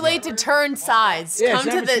 never too late to turn sides. Yeah,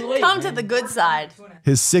 come to the good side.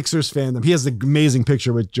 His Sixers fandom. He has an amazing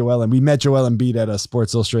picture with Joel, and we met Joel Embiid at a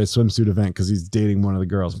Sports Illustrated swimsuit event because he's dating one of the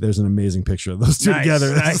girls. There's an amazing picture of those two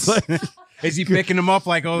together. Nice. Is he picking him up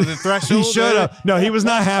like over the threshold? He should have. No, he was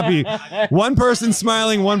not happy. One person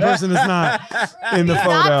smiling, one person is not in the photo.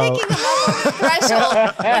 Not picking him up over the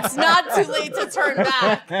threshold. It's not too late to turn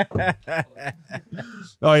back.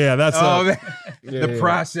 Oh yeah, that's the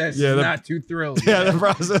process. Yeah, is not too thrilled. Yeah, the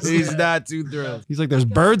process. He's not too thrilled. He's like, "There's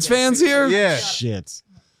Birds fans here." Yeah. Shit.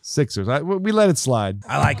 Sixers. We let it slide.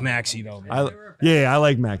 I like Maxey though, man. I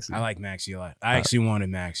like Maxey. I like Maxey a lot. I actually wanted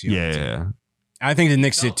Maxey. Yeah. I think the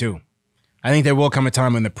Knicks did too. I think there will come a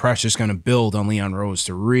time when the pressure's going to build on Leon Rose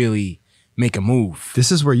to really make a move.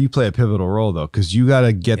 This is where you play a pivotal role, though, because you got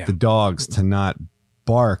to get the dogs to not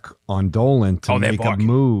bark on Dolan to make a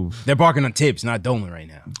move. They're barking on Tibbs, not Dolan right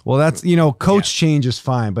now. Well, that's, coach change is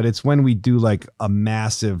fine, but it's when we do like a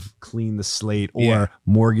massive clean the slate or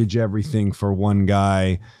mortgage everything for one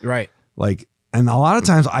guy. Right. Like, And a lot of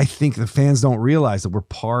times I think the fans don't realize that we're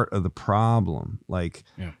part of the problem. Like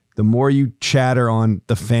the more you chatter on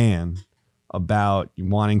the fan about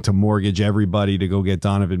wanting to mortgage everybody to go get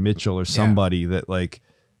Donovan Mitchell or somebody that like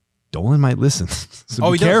Dolan might listen.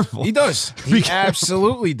 So be careful. He does. He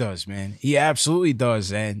absolutely does, man. He absolutely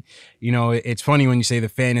does. And, you know, it's funny when you say the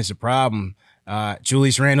fan is a problem.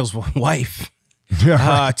 Julius Randle's wife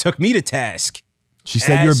took me to task. She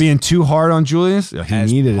said you were being too hard on Julius? Yeah, he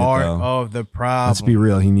needed it, though. Part of the problem. Let's be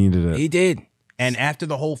real. He needed it. He did. And after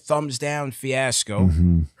the whole thumbs down fiasco,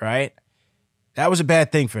 right, that was a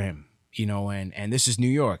bad thing for him. You know, and this is New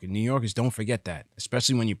York. And New Yorkers don't forget that.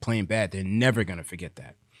 Especially when you're playing bad. They're never going to forget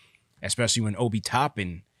that. Especially when Obi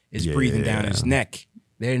Toppin is breathing down his neck.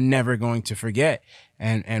 They're never going to forget.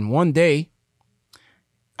 And one day,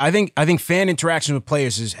 I think fan interaction with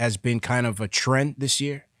players has been kind of a trend this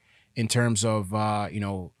year. In terms of,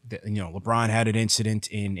 LeBron had an incident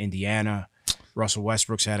in Indiana. Russell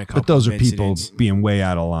Westbrook's had a couple. But those are of people incidents. being way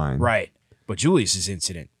out of line. Right. But Julius's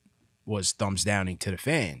incident was thumbs downing to the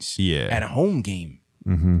fans. Yeah. At a home game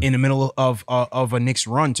in the middle of a Knicks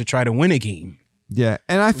run to try to win a game. Yeah.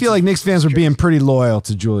 And I feel like Knicks fans were being pretty loyal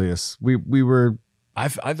to Julius. We were. I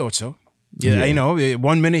thought so. Yeah, you know,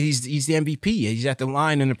 1 minute he's the MVP. He's at the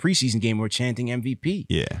line in the preseason game. We're chanting MVP.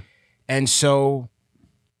 Yeah. And so.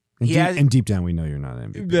 And deep down, we know you're not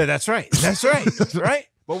MVP. Yeah, that's right. That's right. That's right.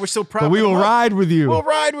 But we're still proud. But we will ride with you. We'll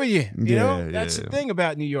ride with you. You know, that's the thing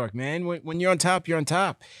about New York, man. When you're on top, you're on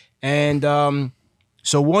top. And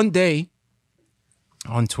so one day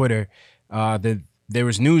on Twitter, there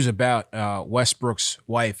was news about Westbrook's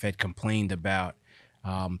wife had complained about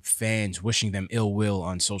fans wishing them ill will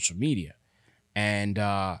on social media. And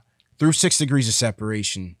through 6 degrees of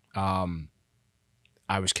separation,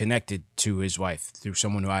 I was connected to his wife through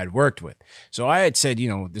someone who I had worked with. So I had said, you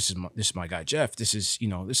know, this is my guy, Jeff. This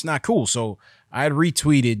is not cool. So I had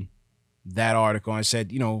retweeted that article. I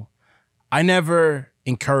said, you know, I never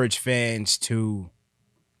encourage fans to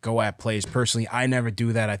go at players personally. I never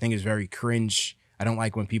do that. I think it's very cringe. I don't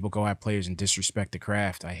like when people go at players and disrespect the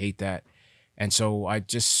craft. I hate that. And so I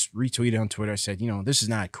just retweeted on Twitter. I said, you know, this is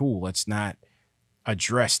not cool. Let's not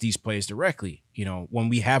address these players directly. You know, when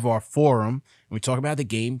we have our forum and we talk about the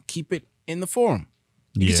game, keep it in the forum.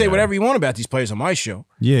 You can say whatever you want about these players on my show.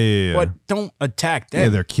 Yeah. But don't attack them. Yeah,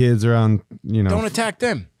 their kids are on, you know. Don't attack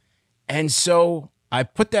them. And so I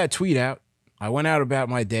put that tweet out. I went out about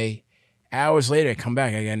my day. Hours later, I come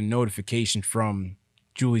back. I got a notification from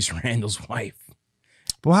Julius Randle's wife.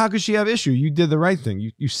 Well, how could she have issue? You did the right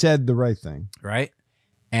thing. You said the right thing. Right?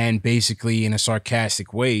 And basically, in a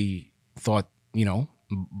sarcastic way, thought, you know,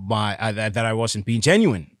 that I wasn't being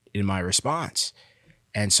genuine in my response.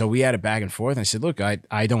 And so we had a back and forth. And I said, look,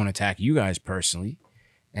 I don't attack you guys personally.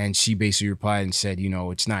 And she basically replied and said, you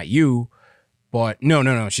know, it's not you. But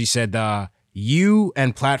no. She said, you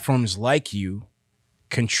and platforms like you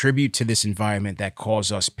contribute to this environment that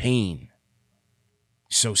cause us pain.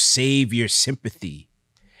 So save your sympathy.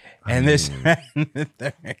 And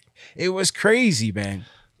it was crazy, man.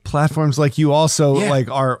 Platforms like you also like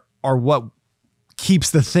are what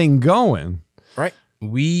keeps the thing going. Right.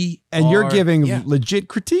 You're giving legit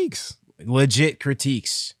critiques. Legit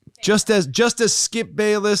critiques. Just as Skip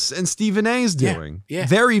Bayless and Stephen A is doing. Yeah.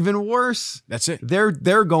 They're even worse. That's it.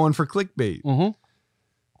 They're going for clickbait.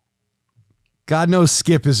 God knows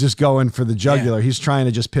Skip is just going for the jugular. He's trying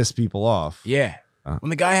to just piss people off. Yeah.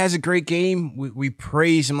 When the guy has a great game, we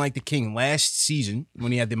praise him like the king. Last season,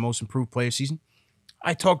 when he had the most improved player season,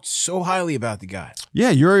 I talked so highly about the guy.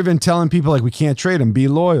 Yeah, you're even telling people like we can't trade him. Be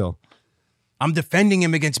loyal. I'm defending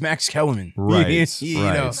him against Max Kellerman. Right. You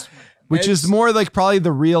know, which is more like probably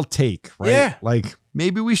the real take, right? Yeah. Like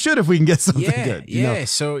maybe we should if we can get something good. You know?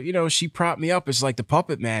 So, you know, she propped me up as like the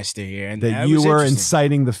puppet master here. And that you were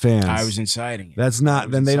inciting the fans. I was inciting. That's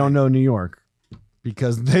not, then they don't know New York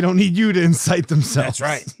because they don't need you to incite themselves. That's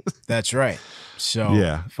right. That's right.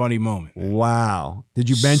 So, funny moment. Wow. Did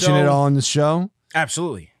you mention it all on the show?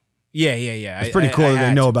 Absolutely. Yeah. It's pretty cool that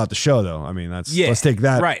they know about the show, though. I mean, let's take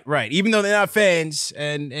that. Right. Even though they're not fans,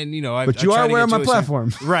 and you know, but you are aware of my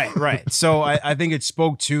platform. Right. So I think it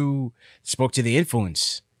spoke to the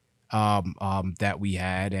influence that we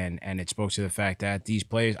had, and it spoke to the fact that these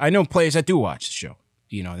players. I know players that do watch the show.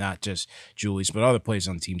 You know, not just Julius, but other players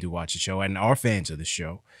on the team do watch the show and are fans of the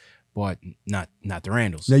show, but not the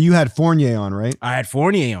Randles. Now you had Fournier on, right? I had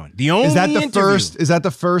Fournier on. The only Is that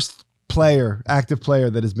the first active player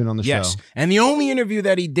that has been on the show? Yes. And the only interview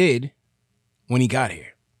that he did when he got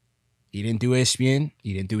here, he didn't do ESPN,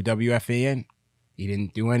 he didn't do WFAN, he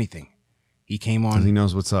didn't do anything. He came on. He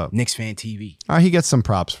knows what's up. Knicks Fan TV. He gets some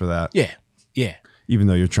props for that. Yeah. even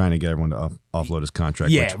though you're trying to get everyone to offload his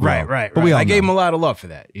contract. Yeah, right. But I gave him a lot of love for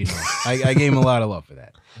that. You know, I gave him a lot of love for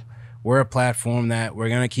that. We're a platform that we're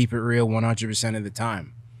gonna keep it real 100% of the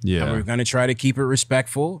time. Yeah, and we're gonna try to keep it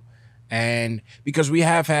respectful, and because we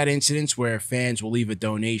have had incidents where fans will leave a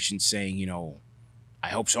donation saying, you know, I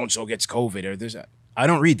hope so and so gets COVID or there's. I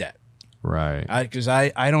don't read that. Right. Because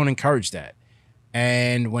I don't encourage that.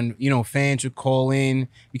 And when, you know, fans would call in,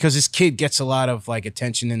 because this kid gets a lot of like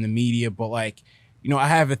attention in the media, but like, you know, I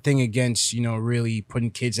have a thing against, you know, really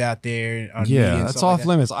putting kids out there on media and that's stuff off like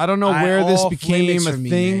limits. I don't know where this became a me,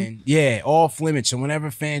 thing. Man. Yeah, off limits. So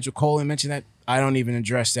whenever fans would call and mention that, I don't even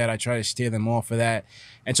address that. I try to steer them off of that.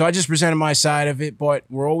 And so I just presented my side of it, but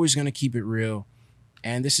we're always going to keep it real.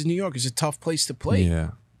 And this is New York. It's a tough place to play.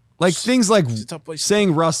 Yeah. Like things like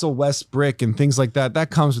saying Russell Westbrook and things like that,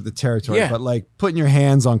 that comes with the territory. Yeah. But like putting your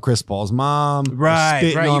hands on Chris Paul's mom, Right, or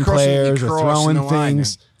spitting right. on You're crossing- players, you're or crossing throwing the line,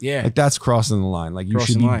 things, man. Yeah. like that's crossing the line. Like you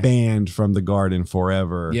Crossing should the be line. banned from the Garden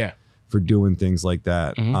forever. Yeah. For doing things like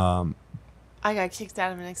that. I got kicked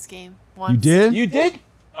out of a Knicks game once. You did? You did?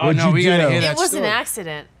 Oh, What'd no, you we gotta do? hear It that was story. an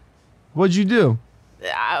accident. What'd you do?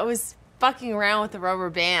 I was fucking around with a rubber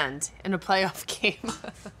band in a playoff game.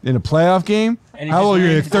 In a playoff game? How old are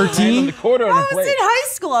you? 13? I was in high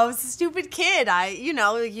school. I was a stupid kid.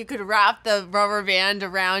 You could wrap the rubber band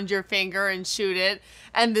around your finger and shoot it.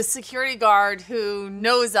 And the security guard who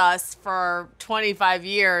knows us for 25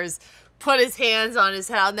 years put his hands on his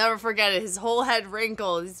head. I'll never forget it. His whole head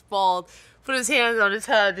wrinkled. He's bald. Put his hands on his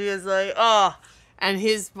head. He was like, oh. And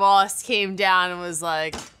his boss came down and was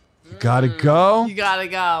like, Gotta go? you gotta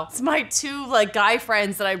go. It's my two guy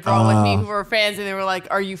friends that I brought with me who were fans, and they were like,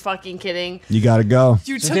 "Are you fucking kidding? You gotta go.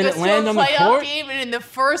 You So took did us it land to a on the playoff court? game, and in the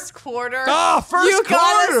first quarter, first you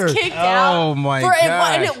got quarter. us kicked out. Oh, my And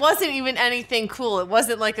gosh. it wasn't even anything cool. It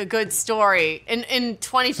wasn't like a good story. In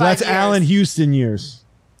 25 So that's years. Allen Houston years.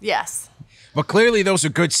 Yes. But clearly those are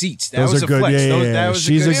good seats. That Those was are a good. flex. Yeah, Those- yeah, that yeah. was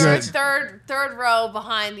She's a a good We were good- third row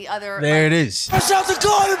behind the other. There it is. Out the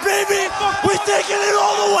corner, baby. We're taking it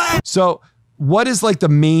all the way. So what is like the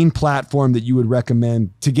main platform that you would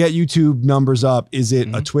recommend to get YouTube numbers up? Is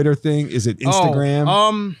it a Twitter thing? Is it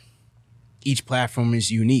Instagram? Each platform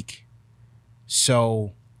is unique.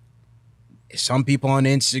 So some people on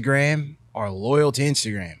Instagram are loyal to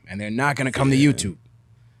Instagram and they're not going to come to YouTube.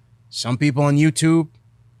 Some people on YouTube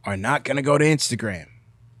are not going to go to Instagram,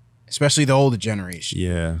 especially the older generation.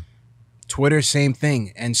 Yeah. Twitter, same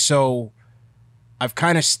thing. And so I've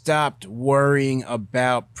kind of stopped worrying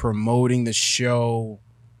about promoting the show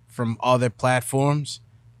from other platforms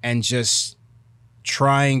and just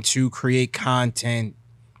trying to create content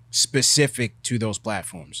specific to those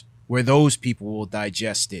platforms where those people will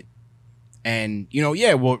digest it. And, you know,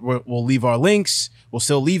 yeah, we'll leave our links. We'll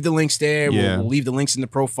still leave the links there. Yeah. We'll leave the links in the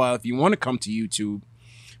profile if you want to come to YouTube.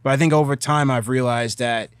 But I think over time I've realized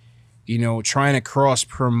that, you know, trying to cross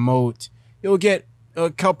promote, you'll get a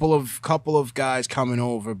couple of guys coming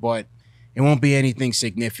over, but it won't be anything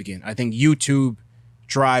significant. I think YouTube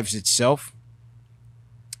drives itself.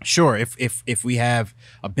 Sure, if we have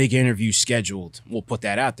a big interview scheduled, we'll put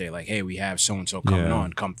that out there. Like, hey, we have so and so coming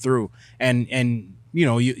on, come through, and you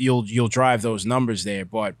know you'll drive those numbers there.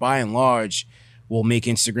 But by and large, we'll make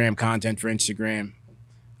Instagram content for Instagram.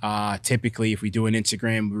 Typically, if we do an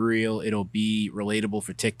Instagram reel, it'll be relatable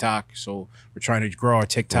for TikTok. So we're trying to grow our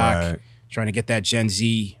TikTok, trying to get that Gen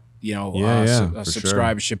Z, you know,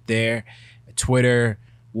 subscribership there. Twitter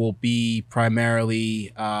will be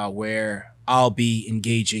primarily where I'll be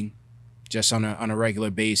engaging just on a regular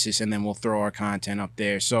basis, and then we'll throw our content up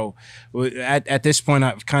there. So at this point,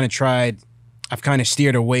 I've kind of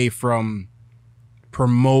steered away from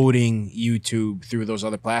promoting YouTube through those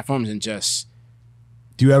other platforms and just.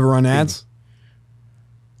 Do you ever run ads?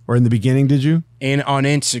 Or in the beginning, did you? On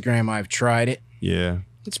Instagram, I've tried it. Yeah.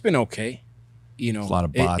 It's been okay. You know, a lot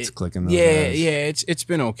of bots clicking those Yeah, ads. yeah, it's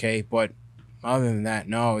been okay, but other than that,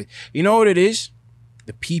 no. You know what it is?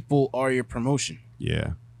 The people are your promotion.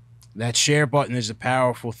 Yeah. That share button is a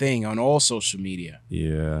powerful thing on all social media.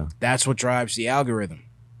 Yeah. That's what drives the algorithm.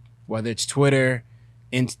 Whether it's Twitter,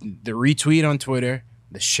 the retweet on Twitter,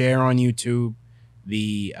 the share on YouTube,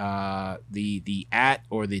 the at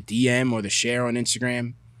or the DM or the share on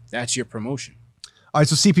Instagram, that's your promotion. All right,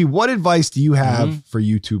 so CP, what advice do you have for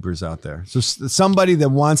YouTubers out there? So somebody that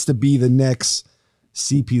wants to be the next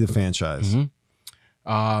CP the Fanchise.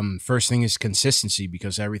 First thing is consistency,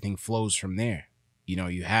 because everything flows from there. You know,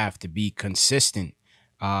 you have to be consistent.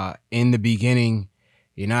 In the beginning,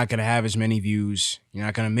 you're not going to have as many views. You're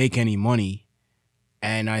not going to make any money.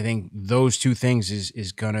 And I think those two things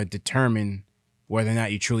is going to determine whether or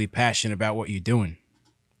not you're truly passionate about what you're doing.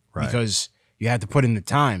 Right. Because, You have to put in the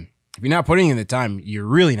time. If you're not putting in the time, you're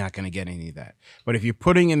really not going to get any of that. But if you're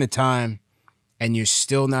putting in the time and you're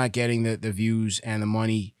still not getting the views and the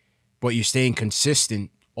money, but you're staying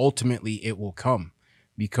consistent, ultimately it will come.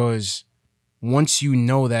 Because once you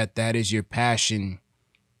know that that is your passion,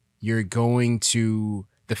 you're going to,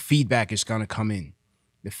 the feedback is going to come in.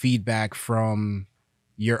 The feedback from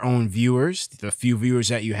your own viewers, the few viewers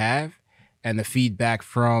that you have, and the feedback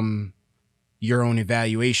from your own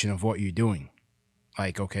evaluation of what you're doing.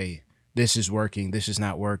 Like, okay, this is working, this is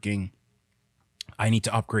not working. I need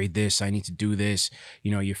to upgrade this, I need to do this.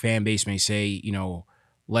 You know, your fan base may say, you know,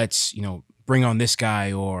 let's, you know, bring on this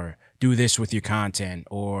guy, or do this with your content,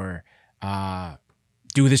 or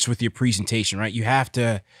do this with your presentation, right? You have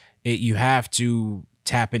to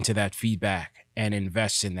tap into that feedback and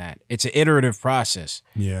invest in that. It's an iterative process.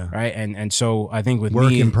 Yeah. Right. And so I think with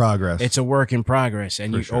work in progress. It's a work in progress.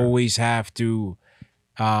 And you always have to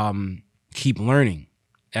keep learning.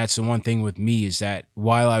 That's the one thing with me, is that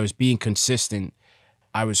while I was being consistent,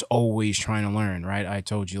 I was always trying to learn, right? I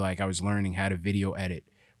told you, like, I was learning how to video edit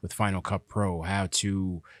with Final Cut Pro, how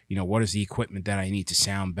to, you know, what is the equipment that I need to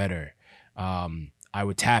sound better. I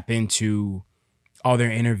would tap into other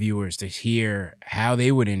interviewers to hear how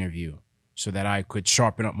they would interview, so that I could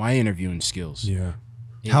sharpen up my interviewing skills. Yeah.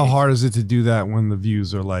 How hard is it to do that when the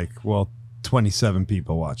views are like, well, 27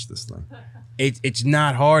 people watch this thing? It's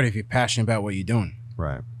not hard if you're passionate about what you're doing.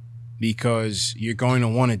 Right. Because you're going to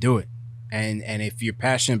want to do it. And if you're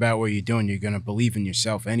passionate about what you're doing, you're going to believe in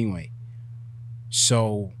yourself anyway.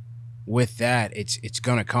 So with that, it's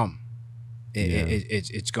going to come.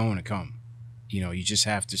 It's going to come. You know, you just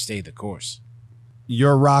have to stay the course.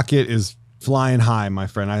 Your rocket is flying high, my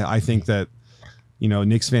friend. I think that, you know,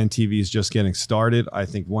 Knicks Fan TV is just getting started. I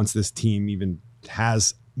think once this team even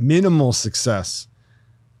has minimal success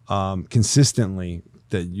consistently,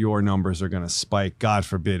 that your numbers are going to spike. God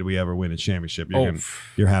forbid we ever win a championship.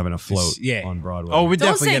 You're having a float on Broadway. Oh, we're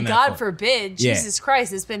Don't definitely say God forbid. Yeah. Jesus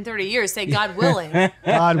Christ, it's been 30 years. Say God willing.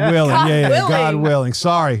 God willing. God willing.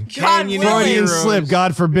 Sorry. God willing. Freudian slip.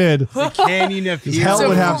 God forbid. The Canyon of Heroes. Hell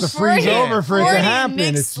would have to freeze over for it to happen.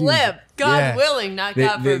 Nick It's slip. God willing, not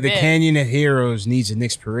God forbid. The Canyon of Heroes needs a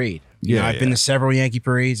Knicks parade. You know, Yeah, I've been to several Yankee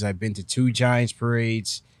parades. I've been to 2 Giants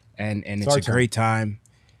parades, and it's a great time.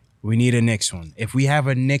 We need a Knicks one. If we have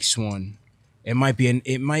a Knicks one, it might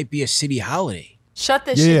be a city holiday. Shut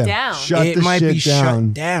this shit down. It might be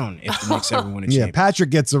shut down if the Knicks ever win a championship.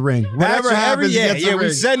 Patrick gets a ring. Whatever happens, he gets a ring.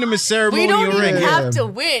 we send him a We ceremonial don't ring. even have to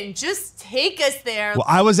win. Just take us there. Well,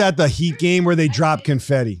 I was at the Heat game where they dropped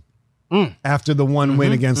confetti after the one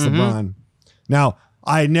win against LeBron. Now,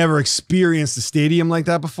 I had never experienced a stadium like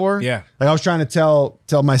that before. Yeah. Like I was trying to tell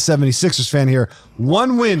my 76ers fan here,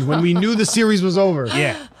 one win when we knew the series was over.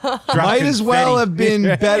 Yeah. Might as well have been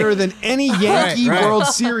better than any Yankee World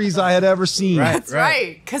Series I had ever seen. That's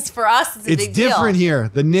right. Because for us, it's a big deal. It's different here.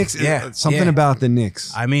 The Knicks, something about the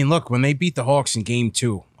Knicks. I mean, look, when they beat the Hawks in Game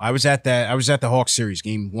 2, I was at the Hawks series,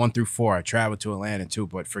 Game 1 through 4. I traveled to Atlanta too,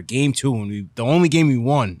 but for Game 2, the only game we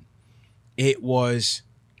won, it was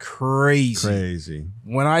crazy.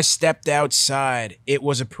 When I stepped outside, it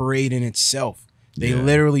was a parade in itself. They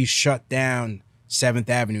literally shut down 7th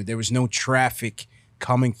Avenue. There was no traffic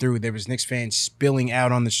coming through. There was Knicks fans spilling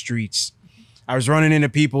out on the streets. I was running into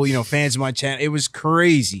people, you know, fans of my channel. It was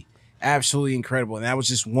crazy. Absolutely incredible. And that was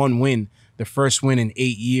just one win. The first win in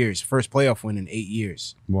 8 years. First playoff win in 8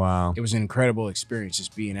 years. Wow. It was an incredible experience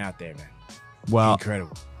just being out there, man. Well,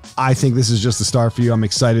 incredible. I think this is just the start for you. I'm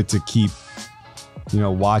excited to keep, you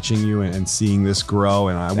know, watching you and seeing this grow.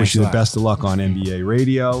 And I wish you the best of luck on NBA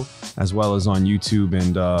radio as well as on YouTube.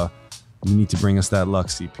 And you need to bring us that luck,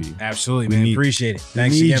 CP. Absolutely, man. Appreciate it.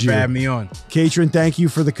 Thanks again for having me on. Katrin, thank you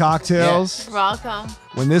for the cocktails. You're welcome.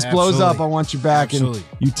 When this blows up, I want you back and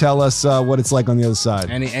you tell us what it's like on the other side.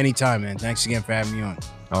 Anytime, man. Thanks again for having me on.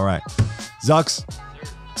 All right. Zucks,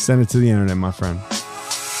 send it to the internet, my friend.